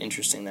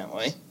interesting that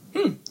way.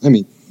 I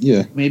mean,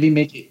 yeah, Maybe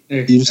make it.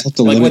 you just have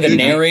to Like limit with a it.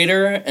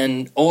 narrator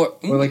or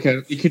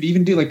You could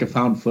even do like a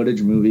found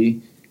footage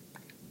movie.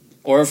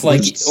 if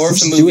Let's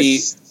the do movie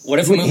it- what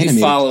if do a it movie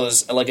animated.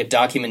 follows like a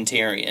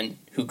documentarian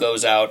who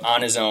goes out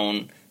on his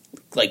own,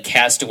 like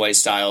Castaway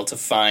style, to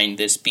find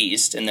this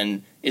beast, and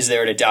then is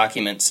there to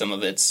document some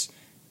of its,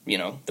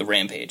 the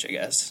rampage, I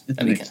guess. And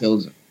That'd then be it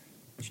kills him.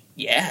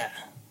 Yeah.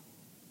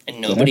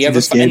 And Well, nobody that's ever.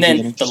 just And gave you then an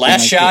the interesting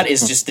last shot idea.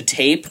 is just the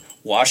tape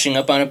washing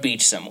up on a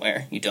beach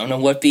somewhere. You don't know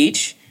what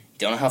beach. You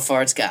don't know how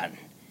far it's gotten.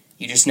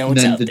 You just know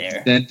it's out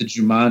there. Then the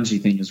Jumanji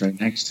thing is right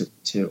next to it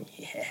too.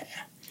 Yeah.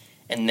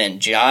 And then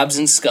Jobs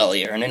and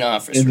Scully are in an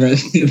office And room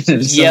then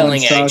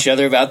yelling at each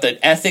other about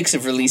the ethics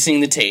of releasing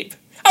the tape.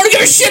 I don't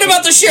give a shit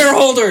about the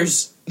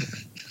shareholders. How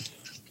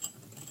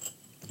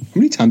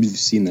many times have you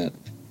seen that?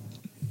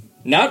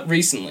 Not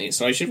recently,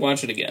 so I should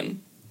watch it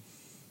again.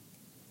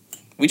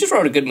 We just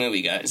wrote a good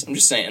movie, guys. I'm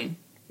just saying.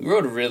 We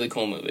wrote a really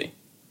cool movie.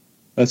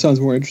 That sounds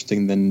more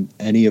interesting than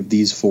any of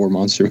these 4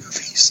 monster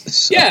movies.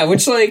 So- Yeah,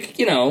 which,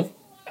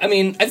 I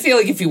mean, I feel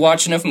like if you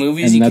watch enough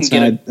movies, and you that's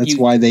can get that's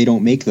why they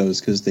don't make those,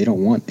 because they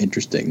don't want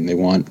interesting. They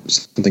want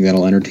something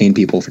that'll entertain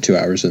people for 2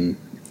 hours and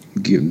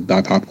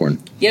buy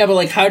popcorn. Yeah,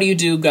 but how do you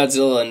do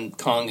Godzilla and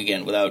Kong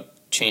again without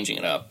changing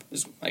it up?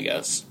 I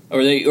guess,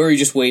 or you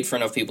just wait for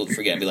enough people to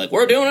forget and be like,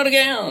 "We're doing it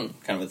again,"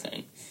 kind of a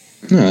thing.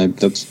 No,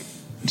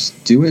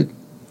 just do it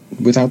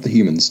without the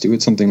humans. Do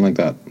it something like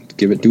that.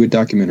 Do it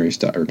documentary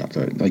style, or not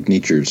like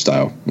nature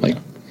style. Like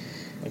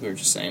we were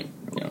just saying.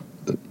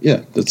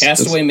 that's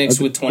Castaway mixed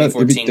with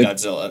 2014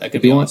 Godzilla. That could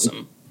if be you want-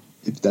 awesome.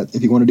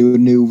 If you want to do a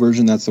new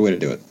version, that's the way to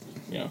do it.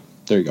 Yeah.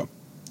 There you go.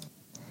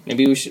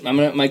 Maybe we should.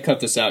 Might cut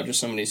this out just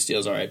so somebody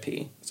steals our IP,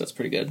 because that's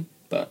pretty good.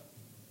 But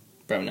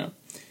probably not.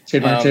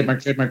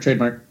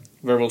 Trademark.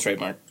 Verbal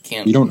trademark.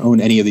 Can't. You don't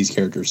own any of these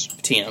characters.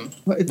 TM.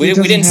 Well, it We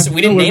doesn't didn't have to-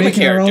 we didn't no, name we're a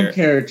making our own character.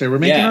 character. We're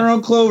making Yeah. our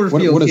own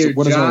Cloverfield What is here, it?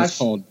 What is Josh. ours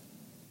called?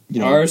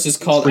 Ours is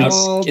called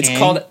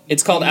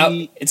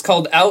It's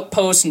called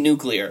Outpost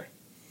Nuclear.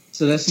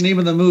 So that's the name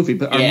of the movie,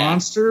 but our Yeah.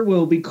 monster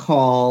will be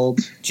called.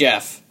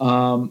 Jeff.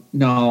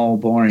 No,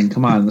 boring.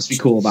 Come on, let's be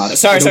cool about it.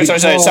 Sorry, It'll be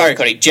called-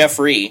 Cody.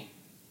 Jeffrey.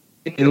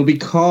 It'll be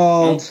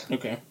called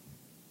Okay.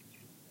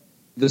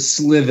 the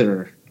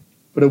Slither,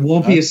 but it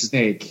won't be a That's-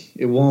 snake.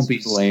 It won't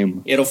be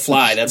Lame. It'll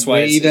fly. That's why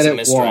way it's that a it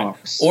mystery.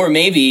 walks. Or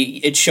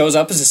maybe it shows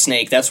up as a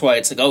snake. That's why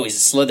it's like, oh, he's a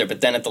slither. But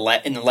then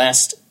in the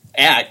last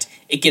act,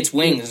 it gets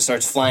wings and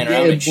starts flying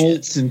around it and shit.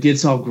 bolts and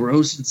gets all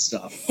gross and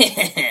stuff.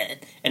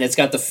 And it's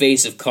got the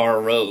face of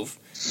Carl Rove.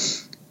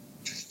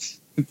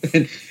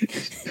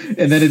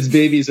 and then its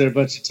babies are a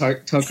bunch of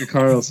Tucker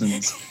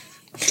Carlsons.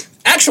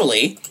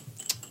 Actually,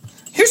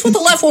 here's what the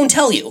left won't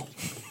tell you.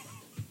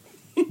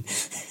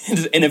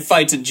 And it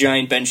fights a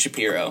giant Ben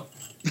Shapiro.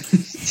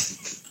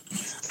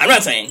 I'm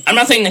not saying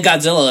that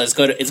Godzilla is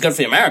good. It's good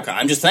for America.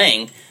 I'm just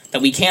saying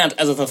that we can't,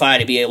 as a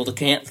society, be able to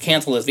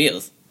cancel his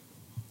views.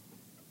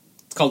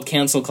 It's called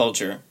Cancel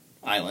Culture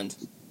Island.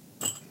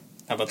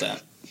 How about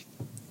that?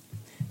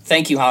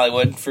 Thank you,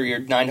 Hollywood, for your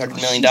 $900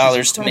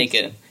 million to make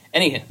it.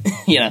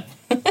 Yeah.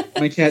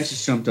 My cat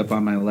just jumped up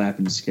on my lap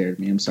and scared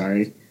me. I'm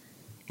sorry.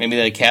 Maybe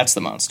the cat's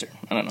the monster.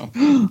 I don't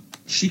know.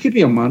 She could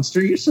be a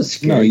monster. You're so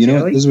scary. No, you know what?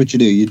 Kelly. This is what you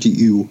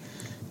do.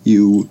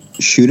 You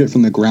shoot it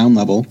from the ground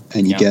level,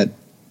 and you Yeah. get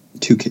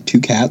two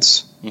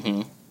cats,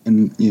 Mm-hmm.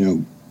 and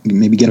you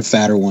maybe get a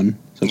fatter one,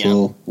 so it's Yeah. a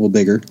little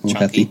bigger, a little Chunky.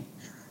 hefty,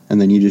 and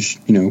then you just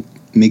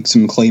make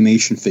some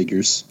claymation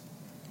figures,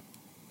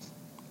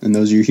 and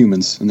those are your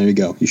humans. And there you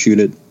go. You shoot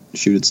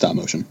it stop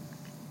motion.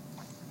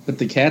 But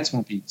the cats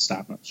won't be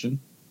stop motion.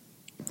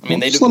 I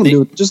mean, just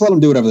let them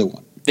do whatever they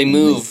want. They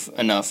move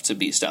enough to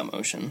be stop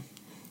motion.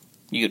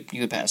 You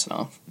could pass it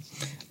off.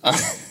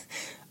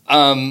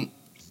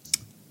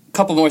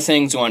 Couple more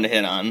things we wanted to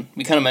hit on.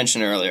 We kind of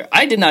mentioned earlier.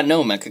 I did not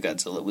know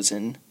Mechagodzilla was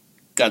in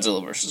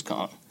Godzilla vs.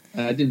 Kong.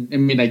 I didn't. I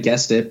mean, I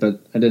guessed it,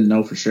 but I didn't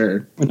know for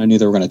sure. And I knew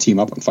they were going to team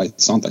up and fight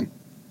something.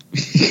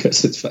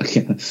 Because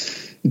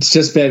it's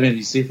just Batman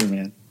v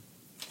Superman.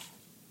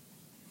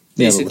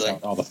 Yeah, Basically. but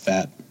without all the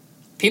fat.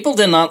 People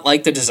did not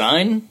like the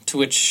design, to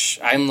which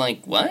I'm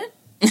like, what?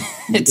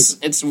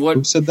 It's what...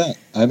 Who said that?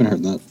 I haven't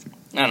heard that.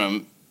 I don't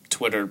know.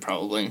 Twitter,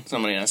 probably.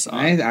 Somebody I saw.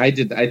 I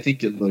did. I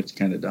think it looked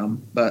kind of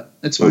dumb, but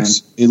it's fine.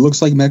 It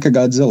looks like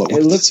Mechagodzilla.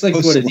 It looks like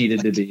what it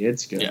needed to be.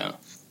 It's good. Yeah.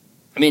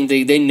 I mean,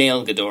 they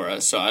nailed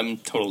Ghidorah, so I'm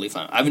totally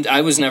fine.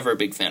 I was never a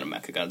big fan of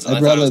Mechagodzilla. I'd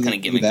I thought it was rather kind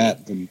of do gimmicky.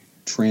 that than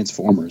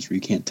Transformers, where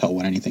you can't tell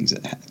when anything's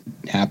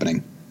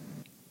happening.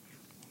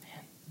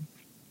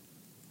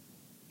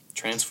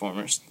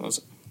 Transformers.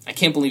 I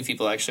can't believe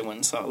people actually went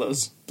and saw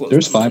those.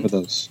 There's 5 of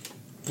those.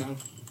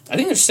 I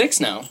think there's 6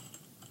 now.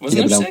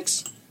 Wasn't Yeah, there but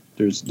 6?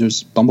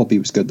 There's Bumblebee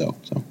was good though.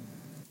 So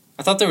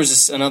I thought there was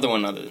just another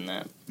one other than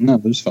that. no,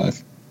 there's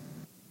 5.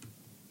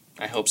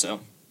 I hope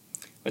so.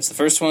 It's the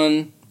first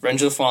one,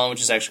 Revenge of the Fallen,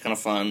 which is actually kind of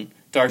fun.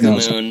 Dark No,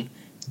 of the Moon,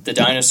 the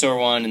dinosaur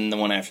one, and the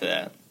one after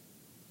that.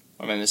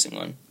 Or am I missing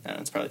one? No,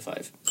 that's probably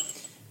 5.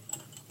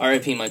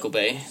 R.I.P. Michael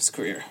Bay, his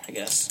career, I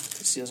guess.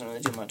 Because he doesn't really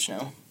do much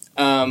now.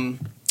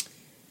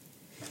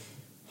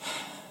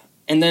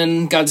 And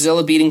then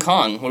Godzilla beating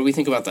Kong. What do we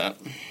think about that?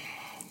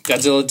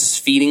 Godzilla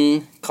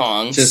defeating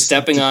Kong, Just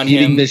stepping on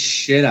beating him, the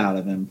shit out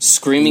of him,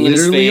 screaming in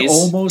his Literally face,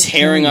 almost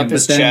tearing killing up him,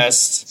 his but then-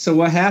 chest. So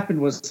what happened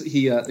was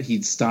he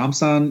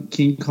stomps on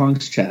King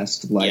Kong's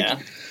chest like, Yeah.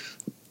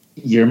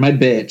 "You're my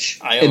bitch,"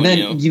 I own and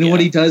then you. know what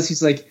Yeah. he does?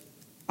 He's like,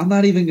 "I'm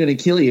not even going to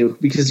kill you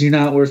because you're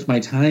not worth my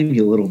time,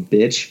 you little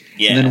bitch,"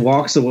 Yeah. and then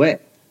walks away.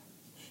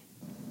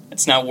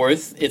 It's not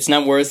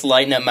worth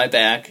lighting up my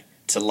back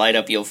to light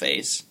up your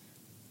face.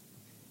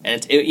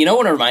 And you know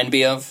what it reminded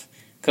me of,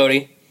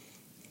 Cody?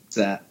 What's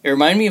that? It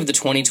reminded me of the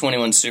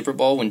 2021 Super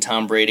Bowl when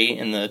Tom Brady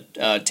and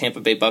the Tampa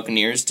Bay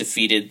Buccaneers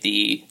defeated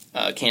the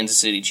Kansas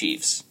City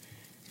Chiefs.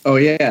 Oh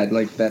yeah,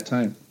 like that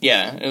time.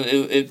 Yeah,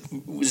 it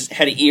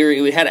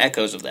had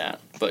echoes of that.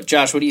 But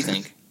Josh, what do you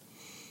think?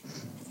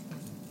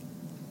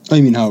 Oh,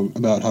 you mean how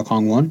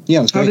Kong won? Yeah,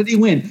 it was How great. did he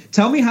win?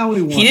 Tell me how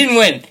he won. He didn't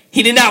win.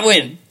 He did not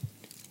win.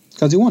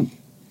 Because he won.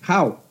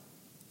 How?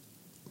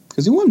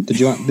 Because he won. Did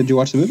you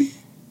watch the movie?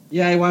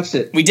 Yeah, I watched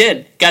it. We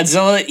did.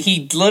 Godzilla,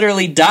 he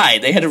literally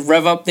died. They had to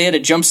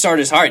jumpstart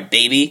his heart,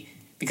 baby,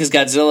 because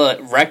Godzilla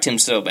wrecked him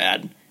so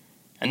bad.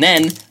 And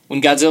then,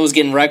 when Godzilla was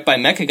getting wrecked by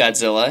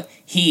Mechagodzilla,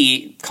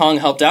 Kong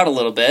helped out a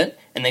little bit,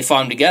 and they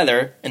fought him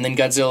together, and then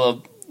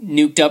Godzilla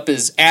nuked up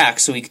his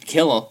axe so he could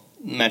kill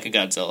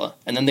Mechagodzilla.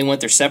 And then they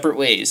went their separate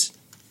ways,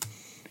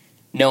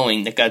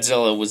 knowing that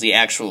Godzilla was the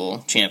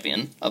actual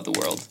champion of the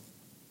world.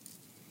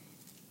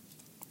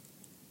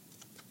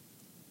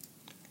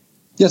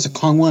 Yeah, so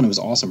Kong won. It was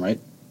awesome, right?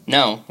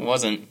 No, it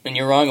wasn't. And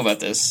you're wrong about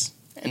this.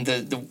 And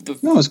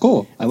No, it was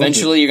cool. I loved it.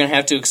 eventually you're going to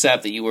have to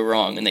accept that you were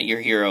wrong and that your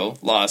hero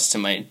lost to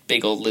my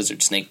big old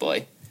lizard snake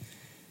boy.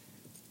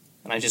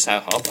 And I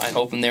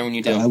hope I'm there when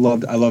you do. I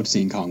loved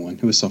seeing Kong win.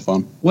 It was so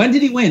fun. When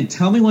did he win?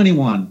 Tell me when he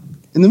won.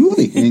 In the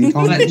movie, in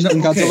Kong, in Okay.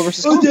 Godzilla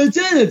vs.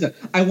 Oh, Kong.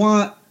 I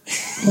want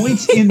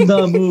points in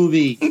the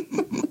movie.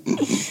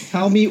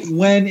 Tell me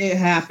when it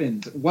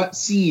happened. What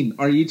scene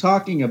are you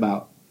talking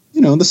about?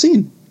 You know, the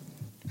scene.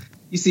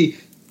 You see,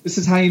 this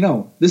is how you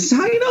know. This is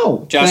how you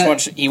know. Josh that-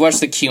 watched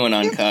the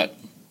QAnon cut.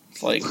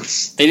 It's like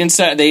they didn't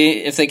say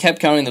if they kept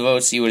counting the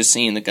votes, you would have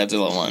seen that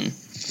Godzilla won.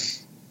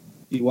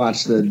 You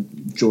watched the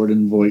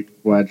Jordan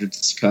Voight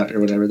Quadrants cut or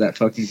whatever that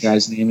fucking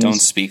guy's name is. Don't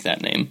speak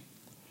that name.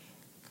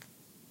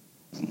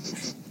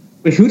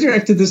 Wait, who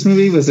directed this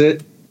movie? Was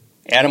it?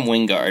 Adam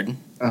Wingard.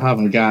 Oh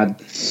my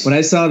god! When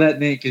I saw that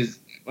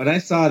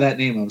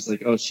name, I was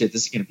like, "Oh shit,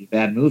 this is gonna be a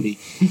bad movie."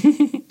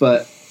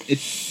 But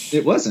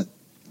it wasn't.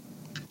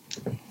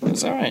 It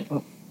was all right.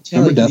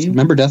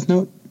 Remember Death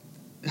Note?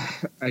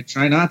 I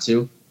try not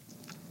to.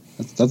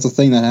 That's the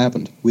thing that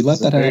happened. We let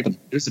that happen.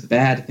 There's a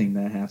bad thing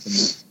that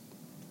happened.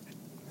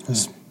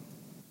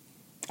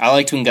 I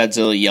liked when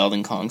Godzilla yelled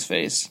in Kong's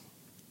face.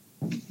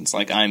 It's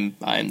like I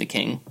am the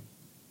king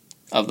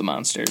of the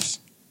monsters,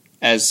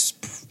 as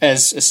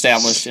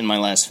established in my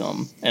last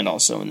film and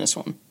also in this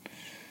one.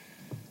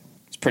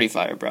 It's pretty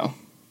fire, bro.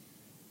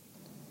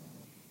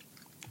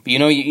 But you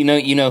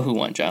know who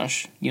won,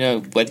 Josh. You know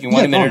whether you want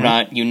to admit it or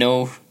not. You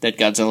know that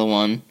Godzilla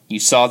won. You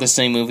saw the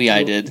same movie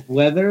I did,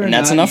 Whether or and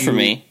that's not enough for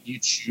me. You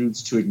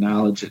choose to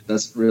acknowledge it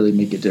doesn't really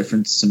make a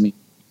difference to me.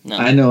 No.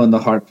 I know in the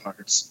hard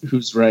parts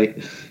who's right.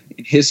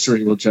 And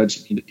history will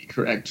judge me to be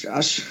correct,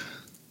 Josh.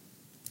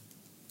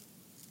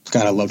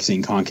 God, I loved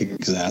seeing Kong kick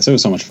his ass. It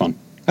was so much fun.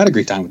 I had a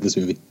great time with this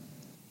movie.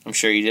 I'm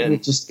sure you did.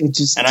 It just.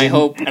 And I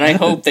hope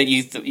happen. that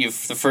you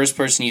the first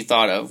person you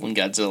thought of when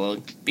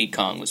Godzilla beat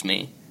Kong was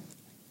me.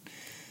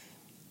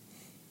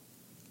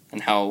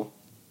 And how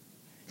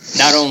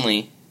not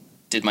only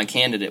did my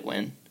candidate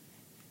win,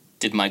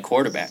 did my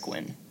quarterback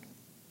win?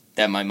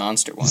 That my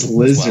monster won. It's as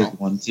lizard well.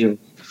 one too.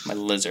 My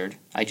lizard.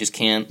 I just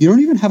can't. You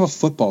don't even have a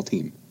football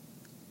team.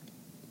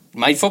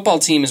 My football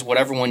team is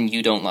whatever one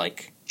you don't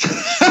like.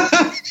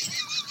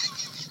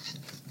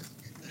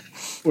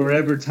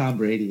 Wherever Tom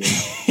Brady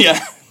is. Yeah,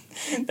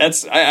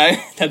 that's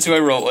who I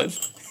roll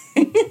with.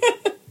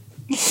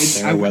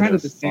 I'm kind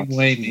of the same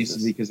way,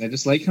 Mason, because I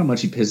just like how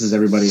much he pisses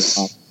everybody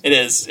off. It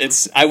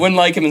is. I wouldn't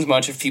like him as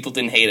much if people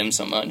didn't hate him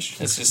so much.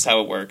 That's just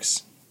how it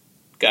works.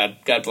 God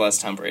bless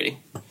Tom Brady.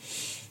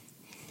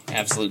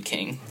 Absolute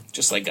king,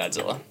 just like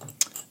Godzilla.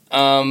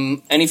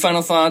 Any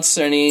final thoughts?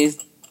 Any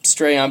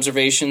stray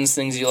observations?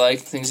 Things you like?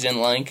 Things you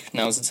didn't like?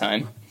 Now's the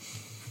time.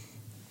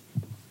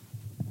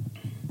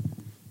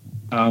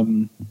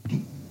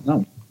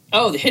 No.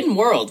 Oh, the Hidden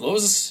World. What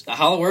was a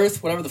Hollow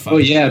Earth? Whatever the fuck. Oh,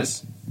 yeah. It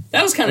was.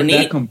 That was kind of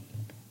Where'd neat.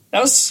 I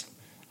was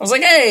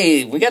like,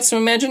 hey, we got some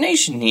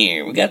imagination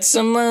here. We got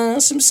some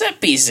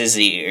set pieces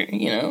here.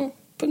 You know,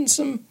 putting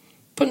some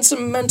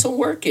mental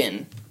work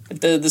in.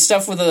 The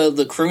stuff with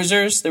the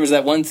cruisers. There was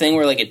that one thing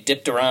where like it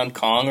dipped around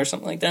Kong or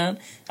something like that.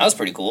 That was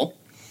pretty cool.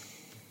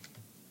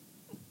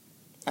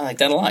 I like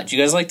that a lot. Did you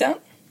guys like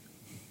that?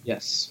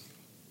 Yes.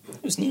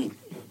 It was neat.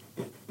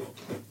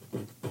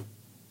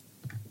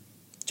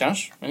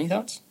 Josh, any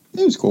thoughts?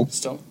 It was cool.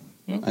 Still,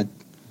 It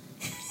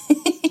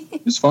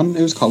was fun.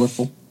 It was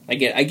colorful. I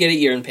get it.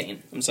 You're in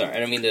pain. I'm sorry. I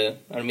don't mean to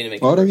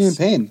make. Why would I it be in worse.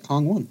 pain?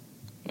 Kong won.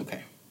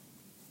 Okay.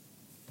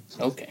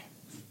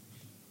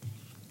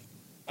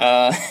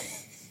 Other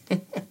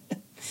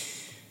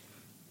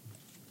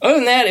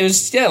than that, it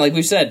was like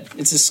we've said.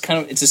 It's just kind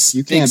of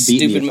You big, can't beat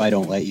stupid me if I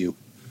don't let you.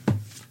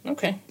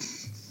 Okay.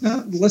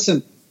 No,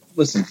 listen,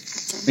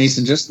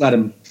 Mason. Just let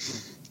him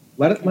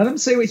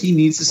say what he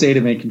needs to say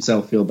to make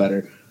himself feel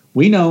better.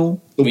 We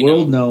know the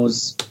world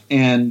knows,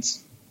 and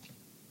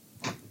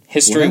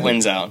history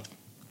wins out.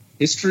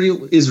 History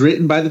is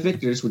written by the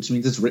victors, which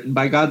means it's written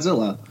by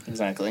Godzilla.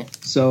 Exactly.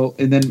 So,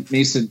 and then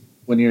Mason,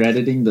 when you're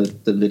editing the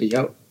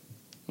video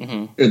or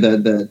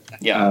the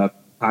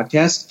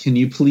podcast, can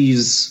you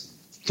please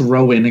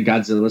throw in a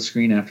Godzilla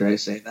screen after I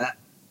say that?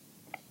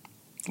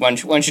 Why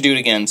don't you do it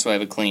again so I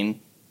have a clean?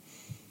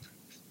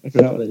 I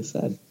forgot what I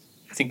said.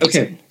 I think.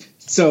 Okay,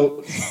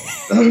 so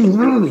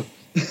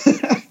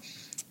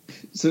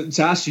so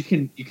Josh, you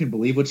can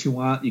believe what you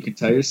want. You can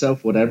tell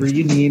yourself whatever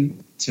you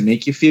need to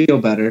make you feel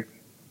better.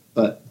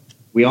 But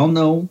we all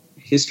know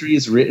history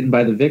is written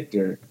by the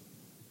victor,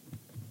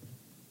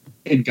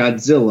 and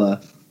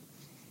Godzilla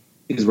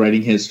is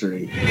writing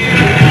history.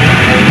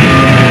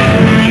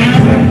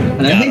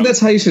 And I think that's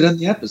how you should end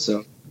the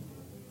episode.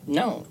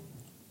 No.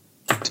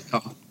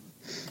 Oh.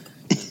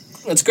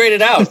 Let's grade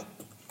it out.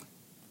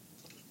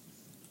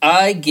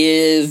 I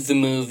give the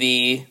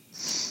movie...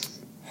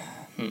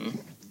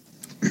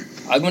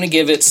 I'm going to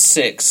give it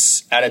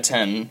 6 out of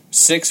 10.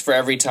 6 for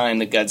every time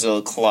that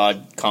Godzilla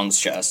clawed Kong's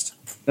chest.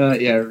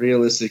 Yeah,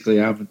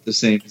 realistically, I'm the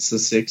same. It's a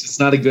 6. It's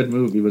not a good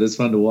movie, but it's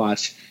fun to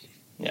watch.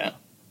 Yeah.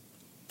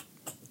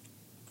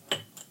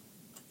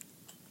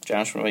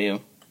 Josh, what about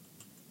you?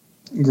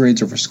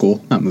 Grades are for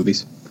school, not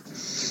movies.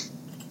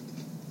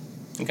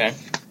 Okay.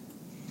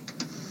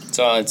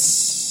 So I'm going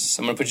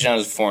to put you down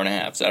as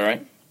 4.5. Is that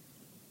right?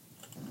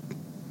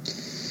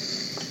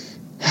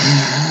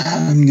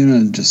 I'm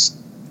gonna just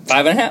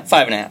 5.5.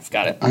 5.5.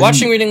 Got it.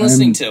 Watching, reading,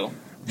 listening too.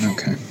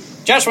 Okay.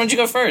 Josh, why don't you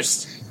go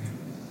first?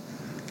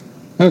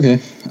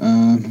 Okay.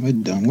 Have I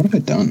done? What have I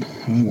done?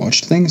 Have I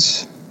watched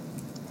things?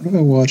 What have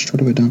I watched? What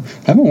have I done?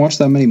 I haven't watched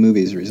that many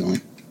movies recently.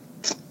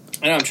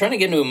 I know. I'm trying to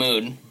get into a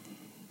mood.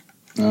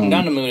 I'm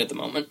not in a mood at the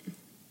moment.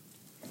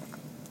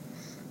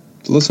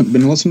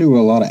 Been listening to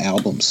a lot of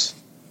albums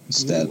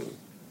instead.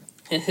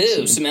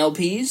 Ooh, some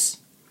LPs?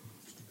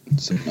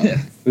 So,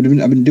 I've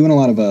been doing a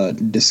lot of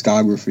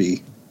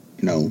discography,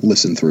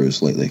 listen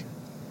throughs lately.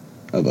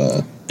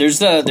 There's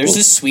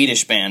this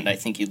Swedish band I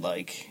think you'd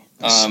like.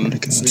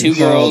 It's 2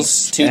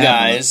 girls, 2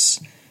 guys,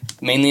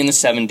 mainly in the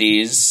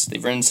 70s.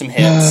 They've written some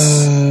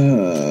hits.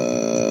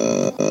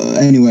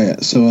 Anyway,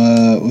 so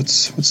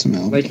what's some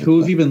albums? Like,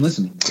 who have you been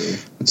listening to?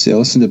 Let's see. I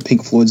listened to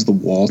Pink Floyd's The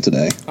Wall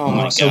today. Oh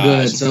my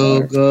god,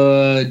 so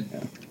good.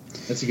 Yeah.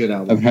 That's a good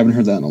album. I haven't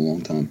heard that in a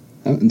long time.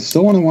 I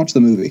still want to watch the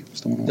movie.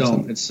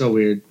 Don't. It's so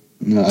weird.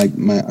 No, I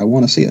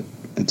want to see it.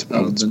 It's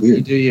weird.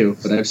 You do you,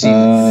 but I've seen it.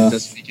 And it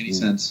doesn't make any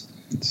sense.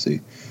 Let's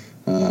see.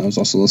 I was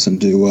also listening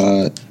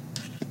to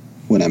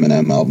what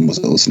Eminem album was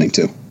I listening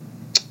to?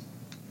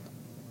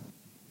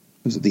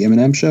 Was it the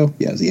Eminem Show?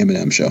 Yeah, it was the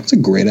Eminem Show. It's a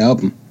great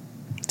album.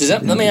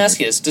 Let me ask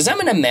you this: does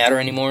Eminem matter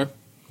anymore?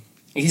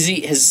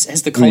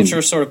 Has the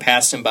culture sort of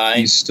passed him by?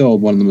 He's still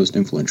one of the most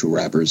influential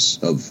rappers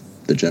of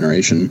the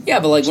generation. Yeah,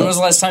 but when was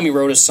the last time he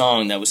wrote a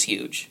song that was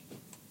huge?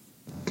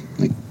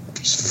 Like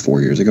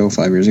 4 years ago,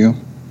 5 years ago.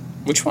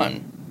 Which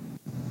one?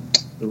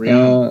 The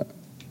Rihanna.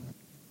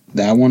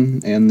 That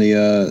one and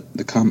the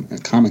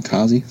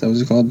Kamikaze. That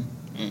was it called.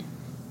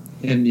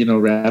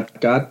 And Rap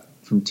God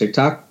from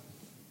TikTok.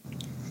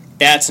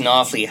 That's an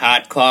awfully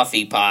hot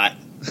coffee pot.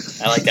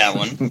 I like that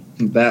one.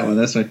 That one.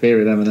 That's my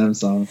favorite Eminem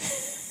song.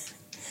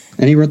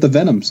 And he wrote the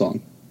Venom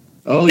song.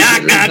 Oh,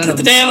 knock, knock, Venom. let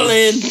the devil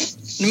in.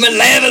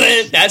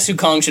 Malevolent. That's who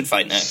Kong should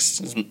fight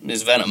next.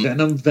 Is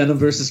Venom. Venom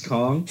versus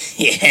Kong.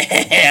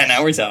 Yeah,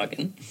 now we're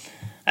talking.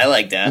 I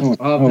like that.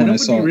 Venom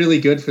would be really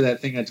good for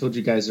that thing I told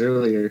you guys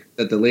earlier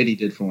that the lady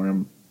did for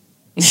him.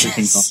 For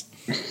King Kong.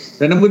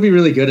 Venom would be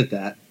really good at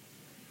that.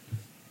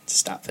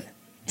 Stop it.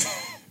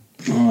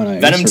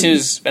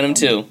 Venom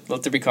 2.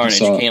 Let there be carnage.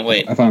 Can't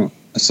wait. I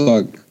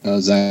saw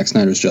Zack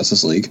Snyder's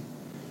Justice League.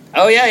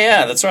 Oh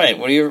yeah, that's right.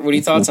 What are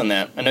your thoughts on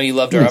that? I know you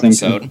loved our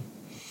episode.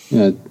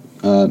 Yeah,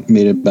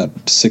 made it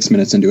about 6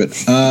 minutes into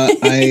it. I'll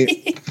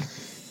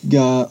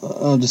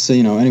just say,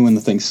 anyone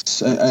that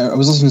thinks I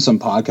was listening to some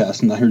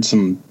podcast and I heard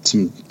some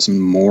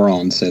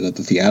morons say that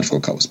the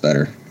theatrical cut was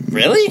better.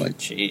 Really?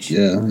 Jeez.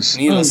 Yeah. You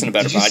need to listen to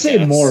better podcasts. Did you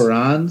say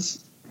morons?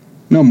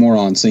 No,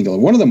 moron singular.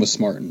 One of them was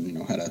smart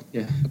and had a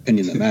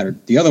opinion that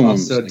mattered. The other one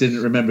also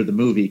didn't remember the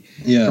movie.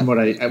 Yeah, from what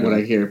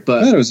I hear,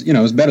 but it was it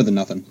was better than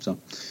nothing. So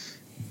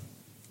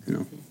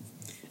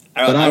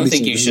I don't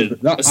think you should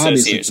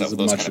associate yourself with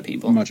those kind of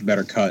people. A much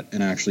better cut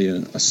and actually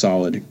a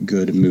solid,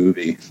 good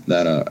movie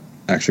that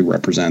actually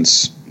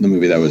represents the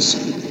movie that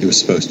it was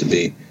supposed to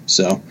be.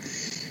 So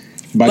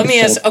let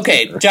me ask.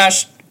 Okay,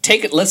 Josh,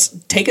 let's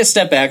take a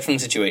step back from the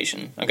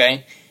situation.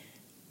 Okay.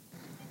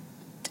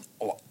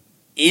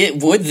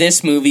 Would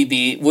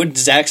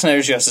Zack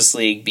Snyder's Justice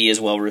League be as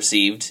well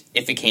received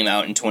if it came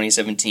out in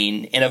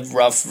 2017 in a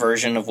rough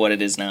version of what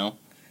it is now?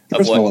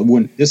 First of all, it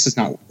wouldn't. This is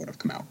not what would have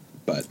come out,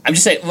 but I'm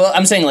just saying. Well,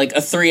 I'm saying like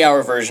a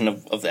 3-hour version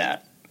of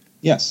that.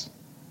 Yes.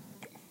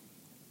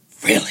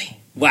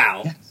 Really?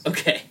 Wow. Yes.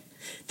 Okay.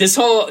 This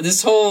whole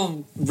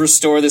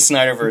restore the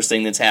Snyderverse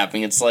thing that's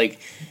happening. It's like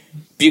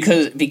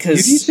because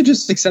you used to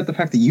just accept the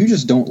fact that you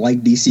just don't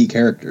like DC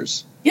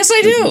characters. Yes,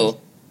 I do.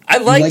 I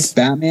like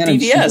Batman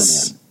BVS. and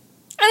Superman.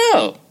 I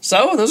know.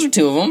 So those are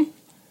two of them.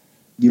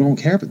 You don't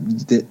care, but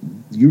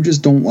you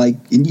just don't like.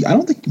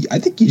 I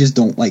think you just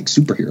don't like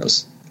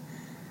superheroes.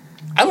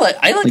 I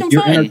like them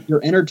fine.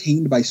 You're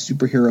entertained by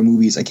superhero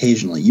movies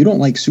occasionally. You don't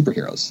like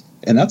superheroes,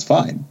 and that's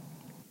fine.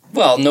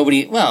 Well,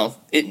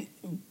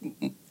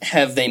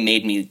 have they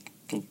made me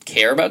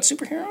care about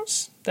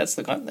superheroes? That's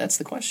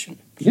the question.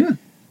 Yeah,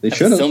 they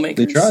should have.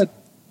 They tried.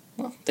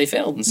 Well, they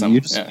failed in some.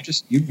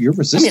 You're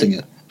resisting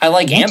it. I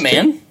like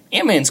Ant-Man.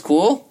 Ant-Man's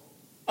cool.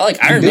 I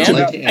like Iron Man.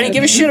 I didn't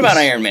give a shit about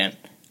Iron Man.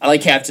 I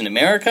like Captain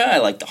America. I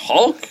like the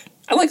Hulk.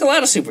 I like a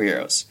lot of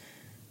superheroes.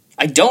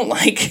 I don't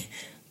like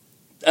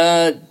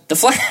the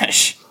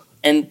Flash.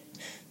 And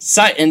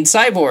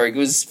Cyborg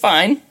was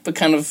fine, but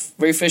kind of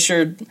Ray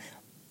Fisher,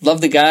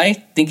 love the guy.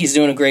 Think he's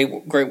doing a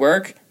great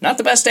work. Not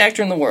the best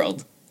actor in the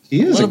world.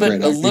 He is a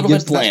little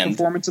bit bland. Best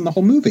performance in the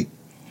whole movie.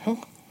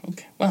 Oh,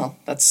 okay. Well,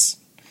 that's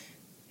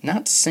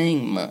not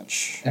saying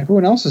much.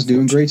 Everyone else is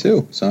doing great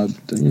too. So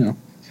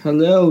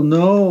Hello,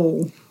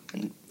 no.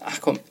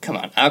 Come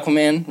on,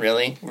 Aquaman,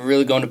 really? We're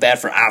really going to bat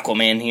for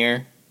Aquaman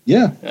here?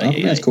 Yeah,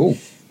 Aquaman's cool.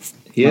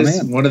 He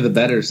is one of the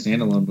better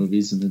standalone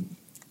movies in the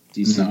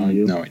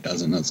DCU. No, he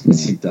doesn't.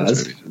 He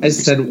does. I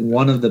said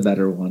one of the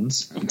better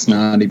ones. It's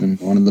not even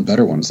one of the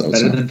better ones, though.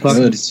 Better than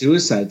fucking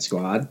Suicide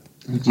Squad.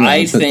 Yeah,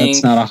 I think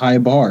that's not a high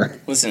bar.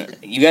 Listen,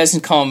 you guys can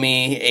call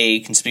me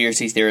a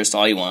conspiracy theorist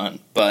all you want,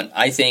 but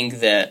I think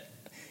that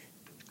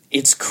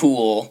it's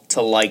cool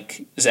to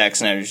like Zack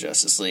Snyder's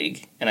Justice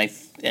League, and I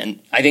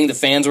think the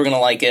fans were going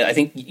to like it. I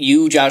think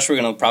you, Josh, were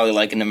going to probably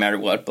like it no matter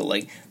what. But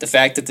like the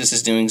fact that this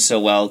is doing so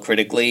well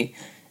critically,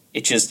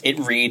 it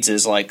reads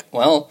as like,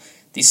 well,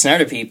 these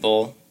Snyder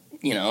people,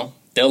 they'll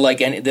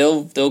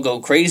go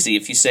crazy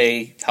if you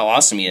say how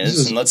awesome he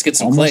is, and let's get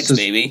some clicks,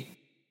 baby.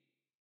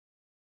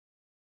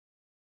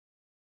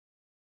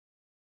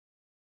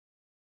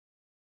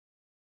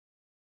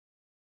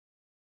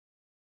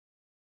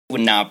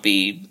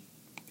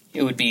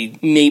 It would be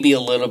maybe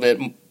a little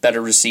bit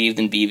better received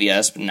than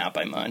BVS, but not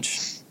by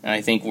much. And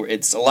I think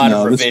it's a lot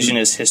of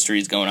revisionist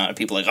histories going on.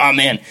 People are like, oh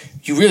man,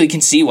 you really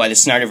can see why the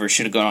Snyderverse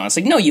should have gone on. It's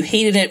like, no, you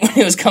hated it when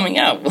it was coming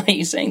out. Why are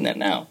you saying that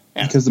now?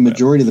 Yeah, because the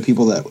majority of the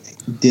people that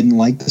didn't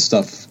like the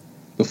stuff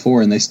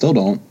before, and they still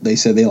don't, they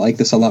said they like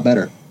this a lot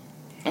better.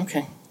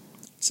 Okay.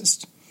 It's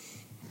just,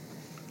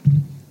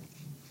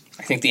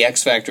 I think the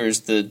X factor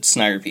is the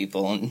Snyder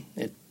people and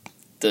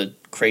the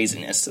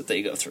craziness that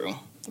they go through.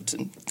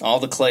 All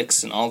the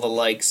clicks and all the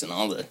likes and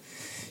all the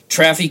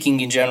traffic you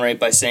can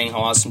generate by saying how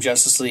awesome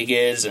Justice League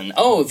is, and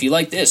if you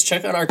like this,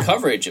 check out our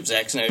coverage of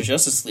Zack Snyder's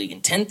Justice League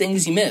and 10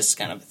 things you missed,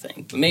 kind of a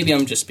thing. But maybe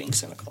I'm just being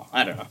cynical.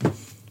 I don't know.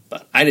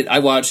 But I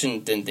watched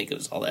and didn't think it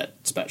was all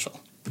that special.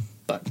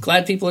 But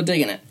glad people are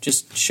digging it.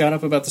 Just shut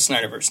up about the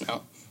Snyderverse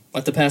now.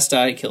 Let the past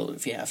die, kill it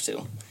if you have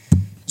to,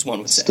 as one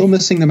would say. Still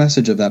missing the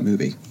message of that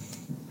movie.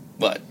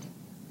 What?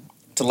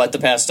 To let the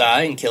past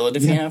die and kill it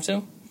if you have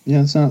to?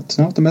 Yeah, it's not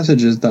what the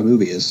message is that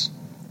movie is.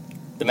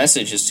 The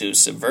message is to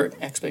subvert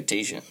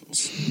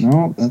expectations.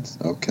 No, that's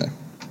okay.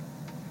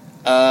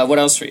 What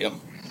else for you?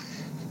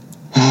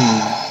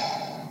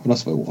 What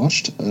else have I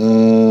watched?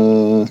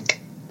 What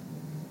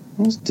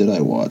else did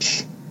I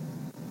watch?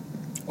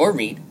 Or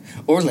read.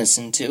 Or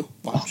listen to.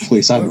 Watch. Oh,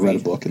 please, I haven't read a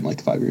book in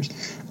like 5 years.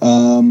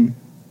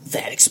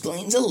 That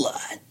explains a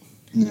lot.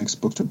 Next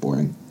books are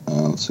boring.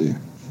 Let's see.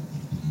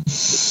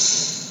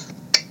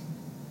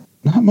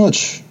 Not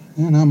much.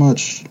 Yeah, not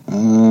much.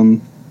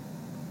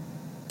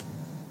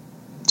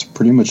 That's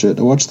pretty much it.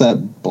 I watched that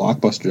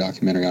Blockbuster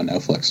documentary on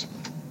Netflix.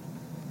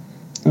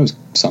 That was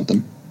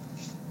something.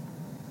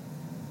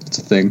 It's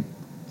a thing.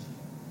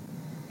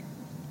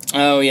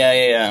 Oh,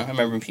 yeah. I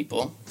remember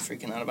people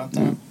freaking out about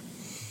that.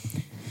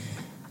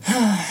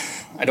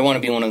 I don't want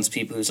to be one of those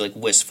people who's, like,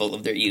 wistful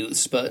of their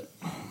youths, but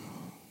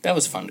that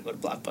was fun to go to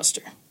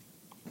Blockbuster.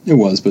 It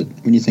was, but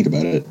when you think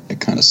about it, it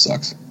kind of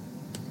sucks.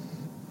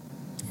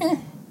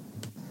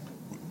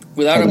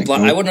 Without I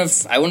wouldn't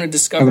have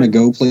discovered... Having to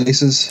go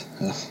places?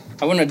 Ugh.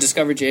 I wouldn't have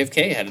discovered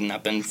JFK had it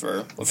not been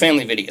for a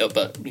family video,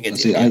 but we get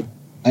See, I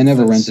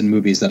never rented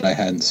movies that I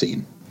hadn't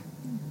seen.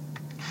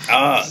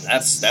 Ah,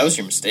 that was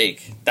your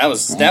mistake. That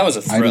was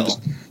a thrill.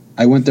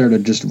 I went there to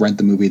just rent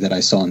the movie that I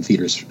saw in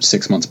theaters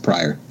 6 months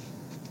prior.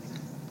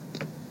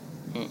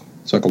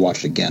 So I could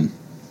watch it again.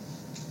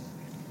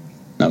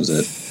 That was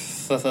it.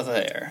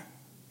 There.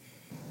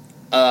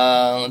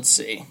 Let's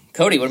see.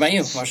 Cody, what about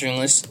you? Watching,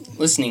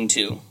 listening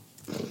to?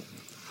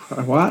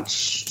 I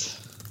watched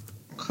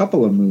a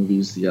couple of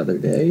movies the other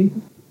day.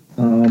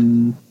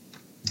 I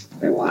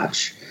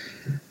watched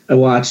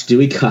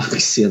Dewey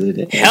Cox the other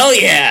day. Hell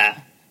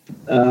yeah!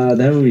 That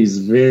movie's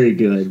very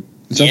good.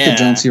 Is that the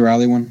John C.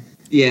 Reilly one?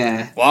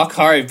 Yeah. Walk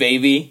hard,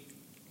 baby.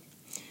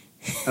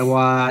 I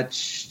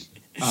watched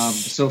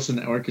Social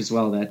Network as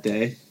well that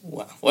day.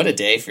 Wow, what a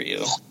day for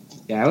you.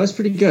 Yeah, it was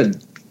pretty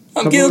good.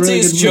 I'm guilty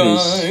as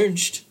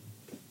charged.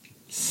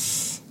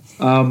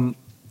 What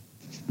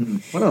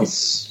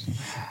else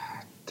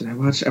did I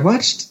watch? I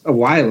watched a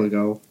while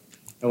ago.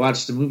 I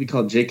watched a movie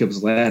called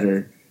Jacob's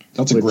Ladder.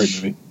 That's a great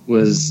movie.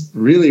 Was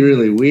really,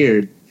 really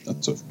weird.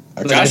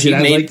 Josh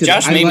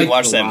made me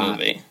watch that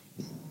movie.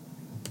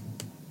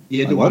 You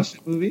had to watch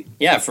the movie?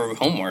 Yeah, for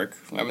homework.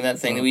 Remember that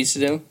thing that we used to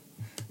do?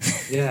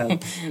 Yeah.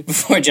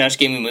 Before Josh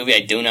gave me a movie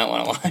I do not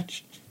want to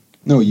watch.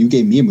 No, you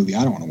gave me a movie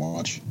I don't want to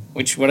watch.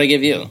 What'd I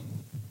give you?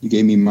 You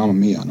gave me Mamma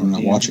Mia. I'm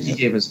not watching it. He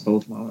gave us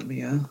both Mamma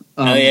Mia.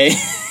 Oh, yeah.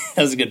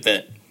 That was a good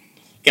bit.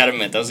 Gotta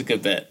admit, that was a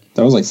good bit.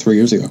 That was like 3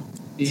 years ago.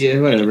 Yeah,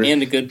 whatever.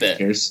 And a good bit.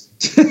 Who cares?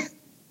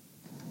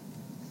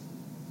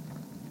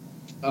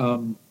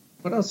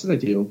 What else did I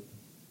do?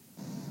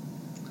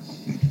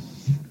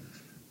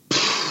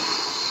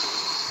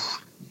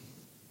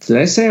 Did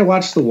I say I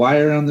watched The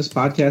Wire on this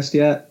podcast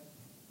yet?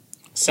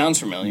 Sounds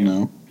familiar.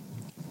 No.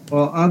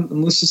 Well,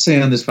 let's just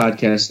say on this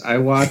podcast, I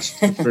watched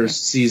the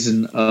first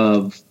season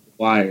of The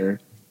Wire,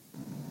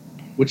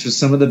 which was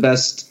some of the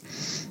best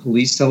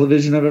police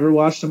television I've ever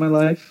watched in my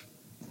life.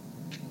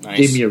 Nice.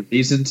 Gave me a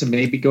reason to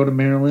maybe go to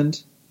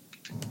Maryland,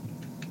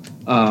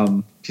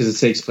 because it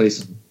takes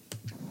place in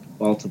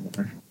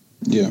Baltimore.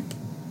 Yeah.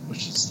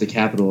 Which is the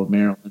capital of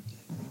Maryland.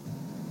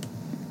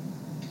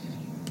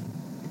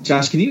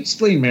 Josh, can you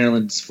explain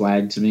Maryland's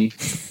flag to me?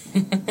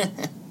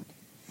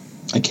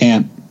 I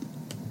can't.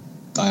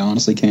 I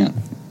honestly can't.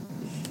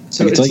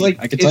 So I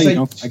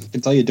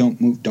can tell you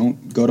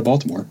don't go to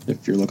Baltimore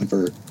if you're looking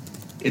for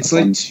it's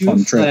like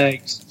two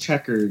flags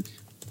checkered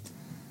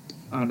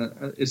on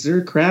is there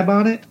a crab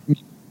on it? Let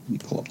me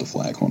pull up the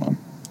flag, hold on.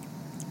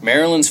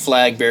 Maryland's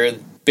flag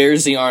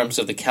bears the arms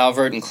of the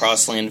Calvert and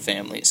Crossland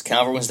families.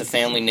 Calvert was the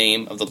family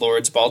name of the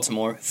Lords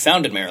Baltimore, who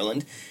founded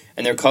Maryland,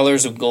 and their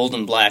colors of gold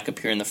and black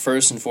appear in the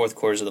first and fourth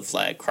quarters of the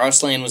flag.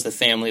 Crossland was the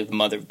family of the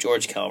mother of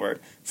George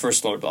Calvert,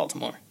 first Lord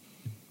Baltimore.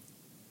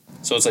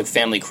 So it's like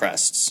family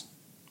crests,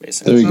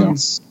 basically. There you go.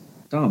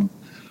 Dumb.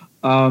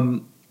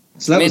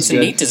 So that was it's a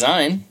neat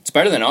design. It's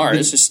better than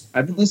ours.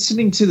 I've been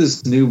listening to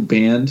this new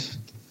band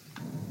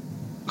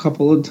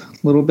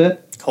little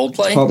bit.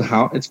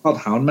 Coldplay? It's called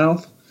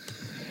Houndmouth.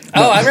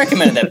 Oh, I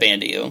recommended that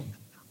band to you.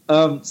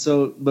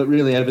 But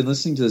really, I've been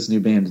listening to this new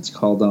band. It's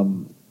called,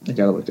 I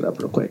gotta look it up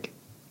real quick.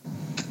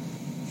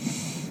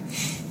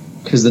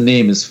 Because the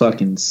name is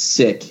fucking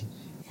sick.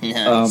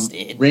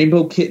 Nice,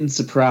 Rainbow Kitten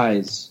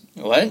Surprise.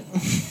 What?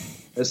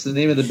 That's the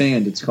name of the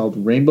band. It's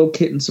called Rainbow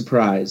Kitten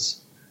Surprise.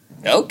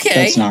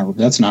 Okay.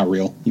 That's not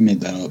real. You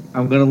made that up.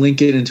 I'm gonna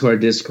link it into our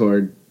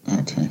Discord.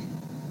 Okay.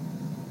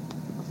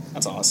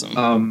 That's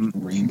awesome.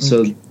 Rainbow.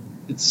 So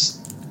it's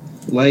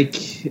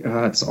like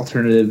it's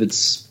alternative.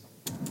 It's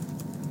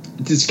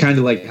kind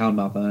of like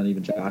Houndmouth. I'm not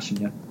even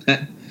joshing you.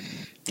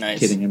 Nice.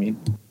 Kidding. I mean,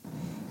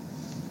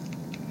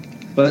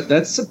 but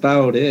that's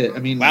about it. I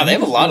mean, wow, they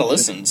have a lot of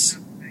listens.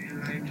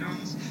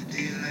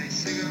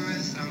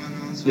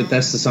 Yeah,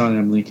 that's the song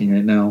I'm linking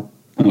right now.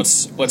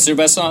 What's their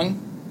best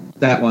song?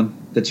 That one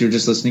that you were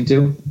just listening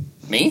to.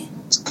 Me?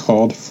 It's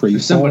called Free Fall.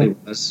 Somebody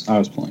was. I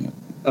was playing it.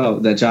 Oh,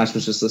 that Josh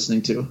was just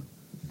listening to.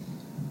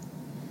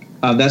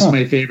 That's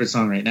my favorite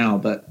song right now,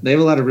 but they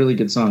have a lot of really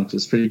good songs.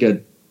 It's pretty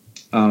good.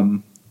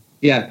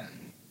 Yeah,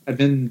 I've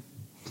been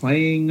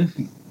playing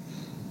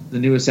the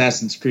new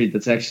Assassin's Creed.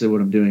 That's actually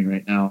what I'm doing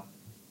right now.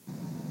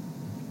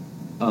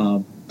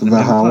 The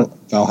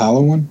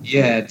Valhalla one?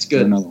 Yeah, it's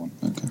good. Or another one.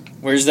 Okay.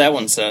 Where's that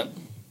one set?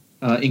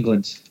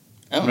 England.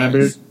 Oh, Remember,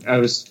 nice. I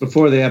was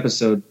before the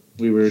episode.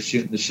 We were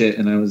shooting the shit,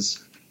 and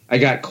I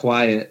got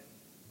quiet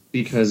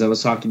because I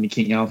was talking to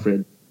King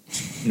Alfred.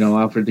 You know,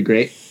 Alfred the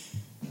Great.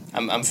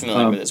 I'm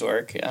familiar with his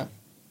work, yeah.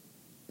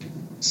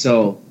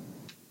 So,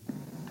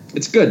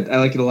 it's good. I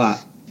like it a lot.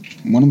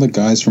 One of the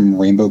guys from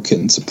Rainbow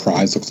Kitten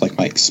Surprise looks like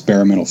my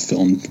experimental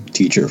film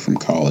teacher from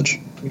college.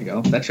 There you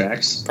go. That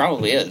tracks.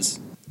 Probably is.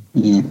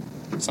 Yeah.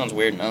 Sounds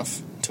weird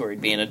enough to where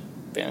he'd be in a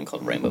band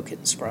called Rainbow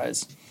Kitten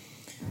Surprise.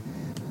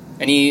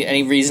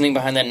 Any reasoning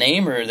behind that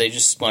name, or they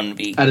just wanted to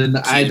be?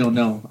 I don't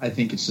know. I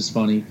think it's just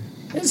funny.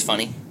 It is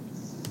funny.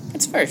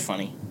 It's very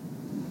funny.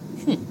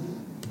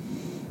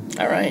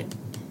 All right.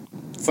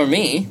 For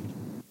me,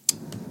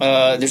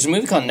 there's a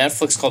movie called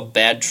Netflix called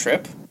Bad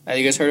Trip. Have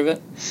you guys heard of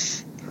it?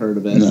 Heard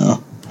of it?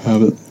 No,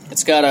 haven't.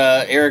 It's got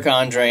Eric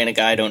Andre and a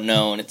guy I don't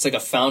know, and it's like a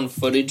found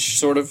footage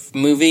sort of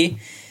movie,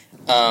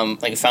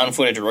 like a found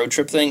footage road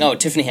trip thing. Oh,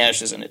 Tiffany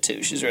Haddish is in it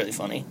too. She's really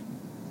funny,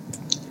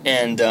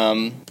 and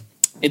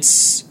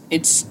it's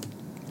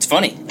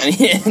funny.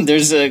 I mean,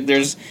 there's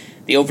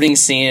the opening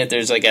scene.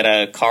 There's like at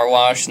a car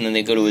wash, and then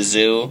they go to a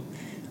zoo.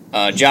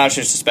 Josh,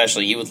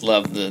 especially, you would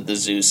love the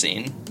zoo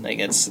scene. Like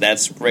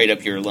that's right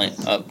up your lane,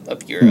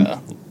 up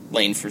your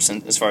lane for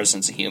as far as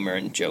sense of humor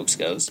and jokes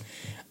goes.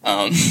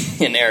 And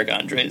Eric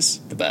Andre's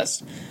the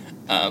best.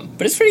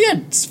 But it's pretty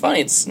good. It's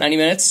funny. It's 90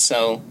 minutes,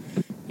 so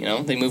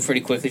they move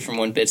pretty quickly from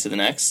one bit to the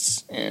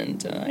next,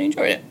 and I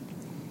enjoyed it.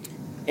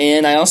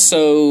 And I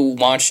also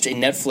watched a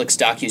Netflix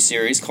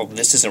docuseries called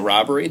This Is a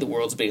Robbery, the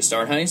world's biggest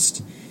art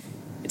heist.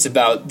 It's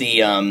about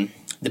the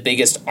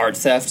biggest art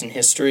theft in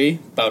history.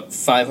 About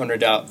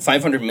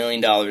 $500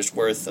 million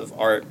worth of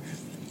art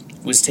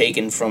was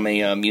taken from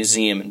a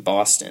museum in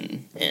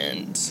Boston,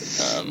 and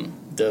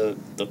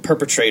the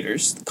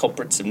perpetrators, the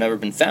culprits, have never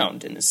been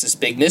found. And it's this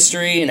big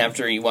mystery, and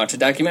after you watch a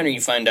documentary,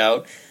 you find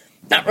out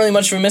not really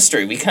much of a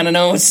mystery. We kind of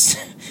know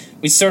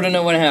we sort of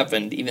know what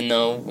happened, even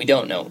though we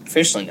don't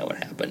officially know what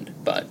happened.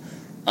 But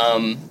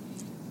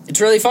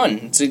it's really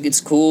fun.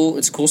 It's cool.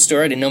 It's a cool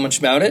story. I didn't know much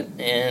about it,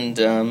 and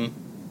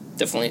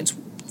definitely I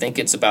think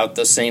it's about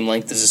the same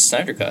length as a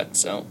Snyder Cut.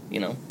 So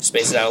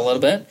space it out a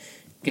little bit.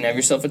 You can have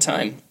yourself a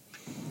time.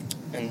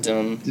 And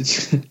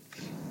this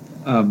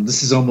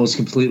is almost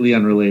completely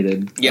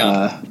unrelated.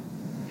 Yeah.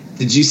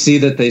 Did you see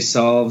that they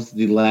solved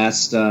the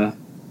last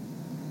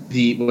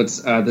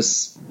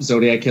this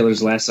Zodiac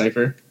Killer's last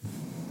cipher?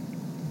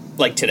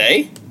 Like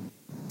today?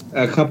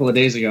 A couple of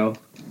days ago.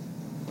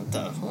 What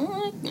the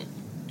fuck?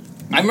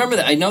 I remember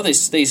that. I know they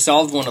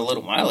solved one a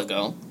little while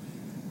ago.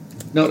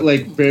 No,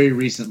 like very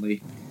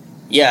recently.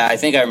 Yeah, I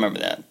think I remember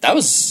that. That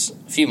was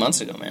a few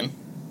months ago, man.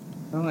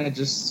 Oh, I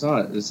just saw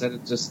it. It said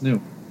it just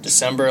new.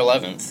 December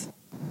 11th.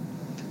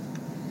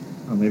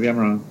 Oh, maybe I'm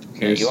wrong. Who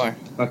cares? Yeah, you are.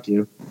 Fuck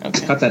you.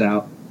 Okay. Cut that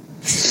out.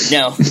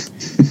 No.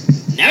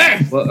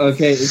 Never! Well,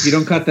 okay, if you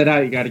don't cut that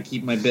out, you got to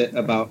keep my bit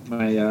about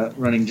my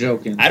running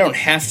joke in. I don't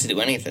have to do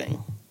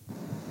anything.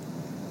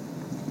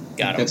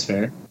 Got him. That's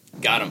fair.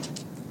 Got him.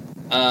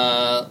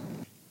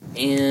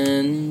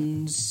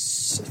 And I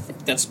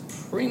think that's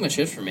pretty much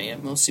it for me.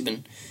 I've mostly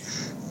been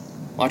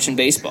watching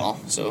baseball,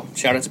 so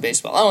shout out to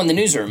baseball. Oh, and the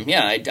newsroom.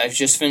 Yeah, I've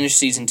just finished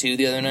season 2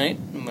 the other night.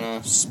 I'm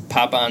going to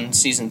pop on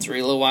season 3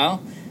 a little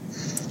while.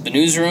 The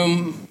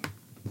newsroom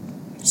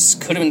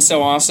could have been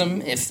so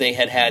awesome if they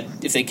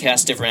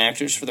cast different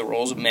actors for the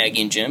roles of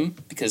Maggie and Jim,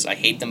 because I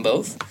hate them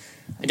both.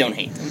 I don't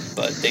hate them,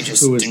 but they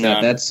just Who is do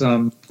that?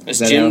 not. It's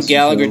Jim Allison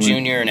Gallagher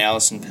Pill, Jr. and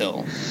Allison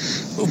Pill,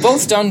 who've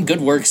both done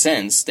good work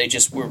since. They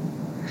just were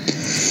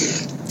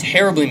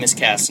terribly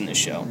miscast in this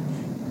show.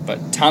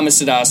 But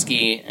Thomas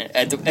Sadowski,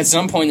 at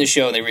some point in the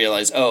show, they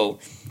realized, oh,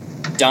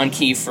 Don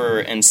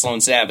Kiefer and Sloane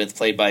Sabbath,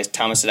 played by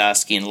Thomas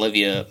Sadowski and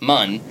Olivia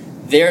Munn,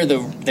 they're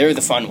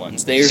the fun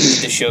ones. They're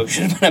who the show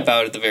should have been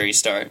about at the very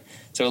start.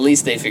 So at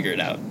least they figure it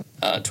out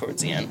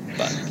towards the end.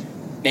 But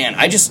man,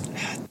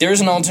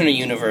 there's an alternate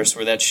universe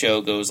where that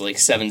show goes like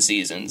 7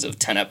 seasons of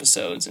 10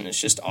 episodes, and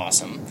it's just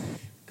awesome.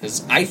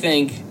 Because I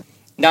think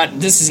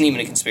this isn't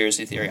even a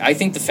conspiracy theory. I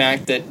think the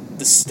fact that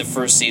the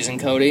first season,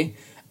 Cody,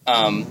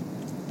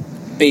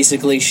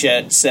 basically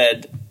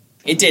said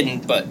it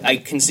didn't, but I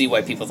can see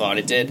why people thought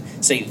it did.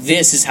 Say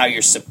this is how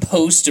you're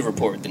supposed to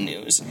report the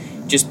news.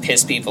 Just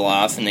piss people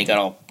off, and they got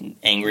all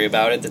angry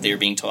about it that they were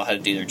being told how to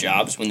do their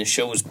jobs when the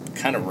show was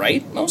kind of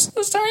right most of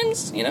those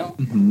times.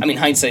 Mm-hmm. I mean,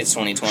 hindsight's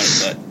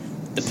 20/20,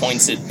 but the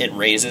points it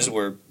raises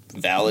were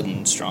valid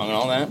and strong and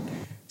all that.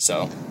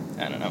 So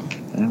I don't know.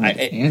 Valid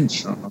and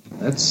strong.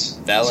 That's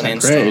valid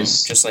and strong,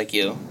 just like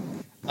you.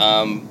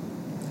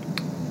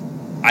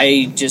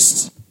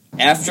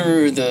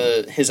 After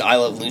his I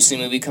Love Lucy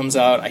movie comes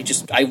out,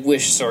 I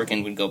wish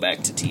Sorkin would go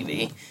back to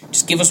TV.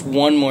 Just give us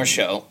one more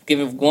show.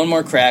 Give it one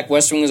more crack.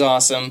 West Wing was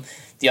awesome.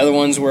 The other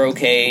ones were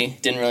okay.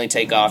 Didn't really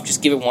take off.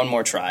 Just give it one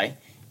more try.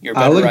 You're a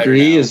better I'll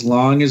agree now. As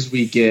long as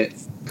we get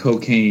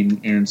cocaine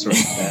Aaron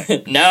Sorkin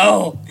back.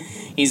 No!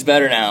 He's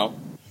better now.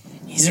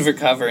 He's a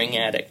recovering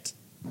addict.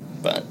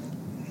 But,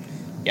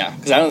 yeah,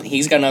 because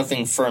he's got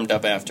nothing firmed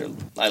up after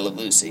I Love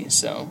Lucy,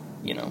 so,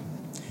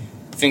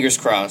 fingers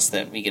crossed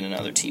that we get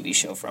another TV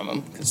show from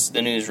him, because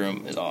the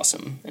newsroom is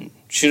awesome and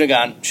should have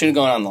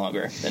gone on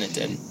longer than it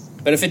did.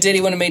 But if it did, he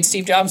would have made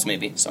Steve Jobs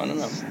maybe. So I don't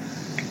know.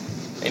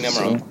 Maybe I'm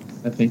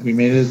wrong. I think we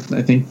made it.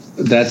 I think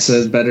that's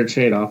a better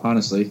trade-off,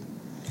 honestly.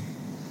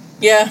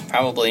 Yeah,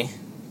 probably.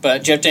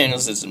 But Jeff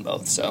Daniels is in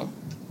both, so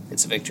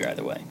it's a victory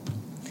either way.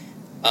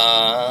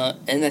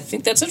 And I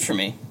think that's it for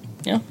me.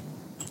 Yeah.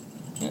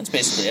 That's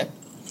basically it.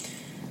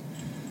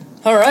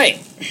 All right.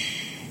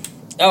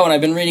 Oh, and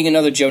I've been reading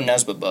another Joe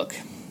Nesbø book.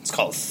 It's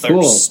called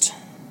Thirst. Cool.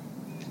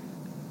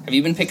 Have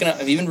you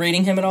been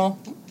reading him at all,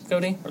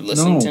 Cody? Or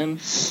listening to him?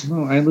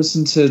 No, I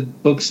listen to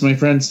books my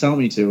friends tell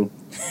me to.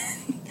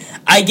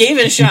 I gave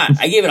it a shot.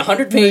 I gave it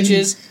 100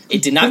 pages.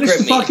 It did not grip me.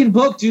 Finish the fucking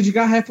book, dude. You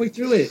got halfway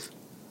through it.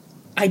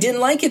 I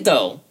didn't like it,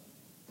 though.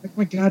 Like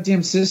my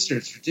goddamn sister.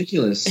 It's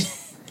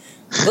ridiculous.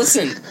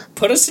 Listen,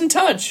 put us in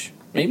touch.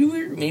 Maybe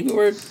we're going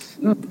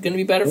to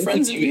be better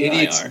friends than you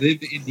idiots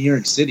live in New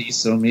York City,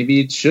 so maybe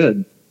it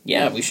should.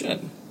 Yeah, we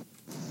should.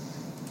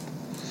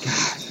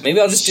 God, maybe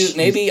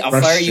I'll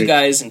fire you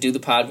guys and do the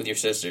pod with your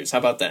sisters. How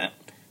about that?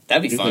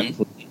 That'd be fun.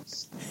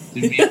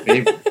 Do me a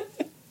favor.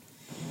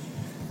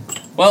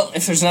 Well,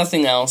 if there's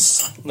nothing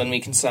else, then we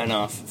can sign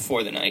off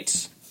for the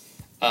night.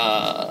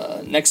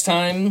 Next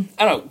time,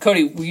 I don't know,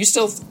 Cody, were you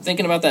still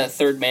thinking about that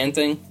third man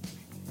thing?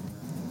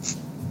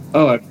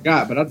 Oh, I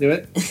forgot, but I'll do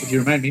it. If you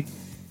remind me.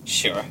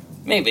 Sure.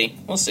 Maybe.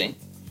 We'll see.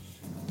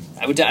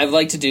 I'd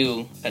like to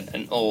do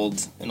an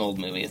old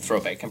movie, a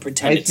throwback, and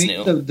pretend it's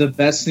new. I think the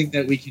best thing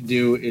that we can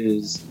do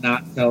is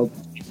not tell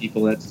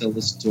people that still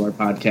listen to our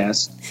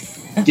podcast.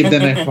 Give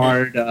them a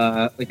hard,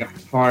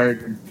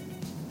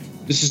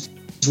 this is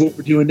what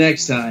we're doing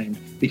next time,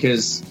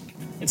 because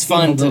it's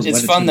fun.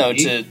 It's fun though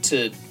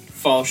to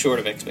fall short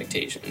of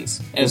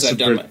expectations, as I've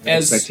done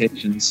as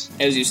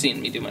you've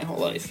seen me do my whole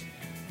life.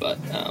 But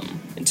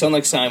until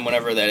next time,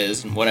 whenever that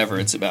is and whatever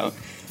it's about.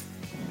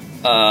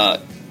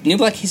 New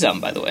Black Keys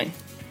album, by the way,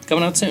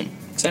 coming out soon.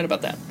 Excited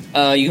about that.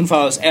 You can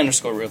follow us at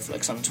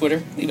 _RealFlix on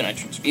Twitter. Leave an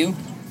iTunes review.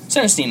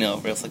 Send us an email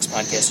at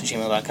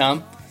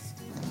realflixpodcast@gmail.com.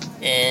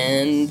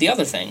 And the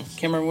other thing,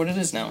 can't remember what it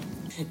is now.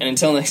 And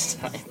until next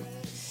time,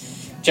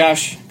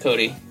 Josh,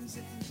 Cody,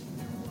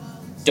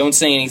 don't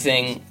say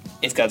anything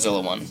if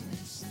Godzilla won.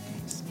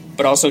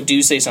 But also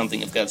do say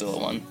something if Godzilla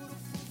won.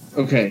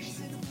 Okay.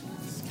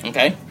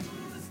 Okay?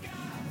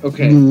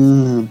 Okay.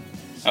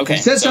 Okay.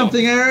 You said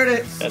something, I heard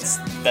it.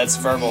 That's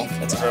verbal.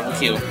 That's a verbal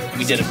cue.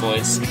 We did it,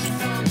 boys.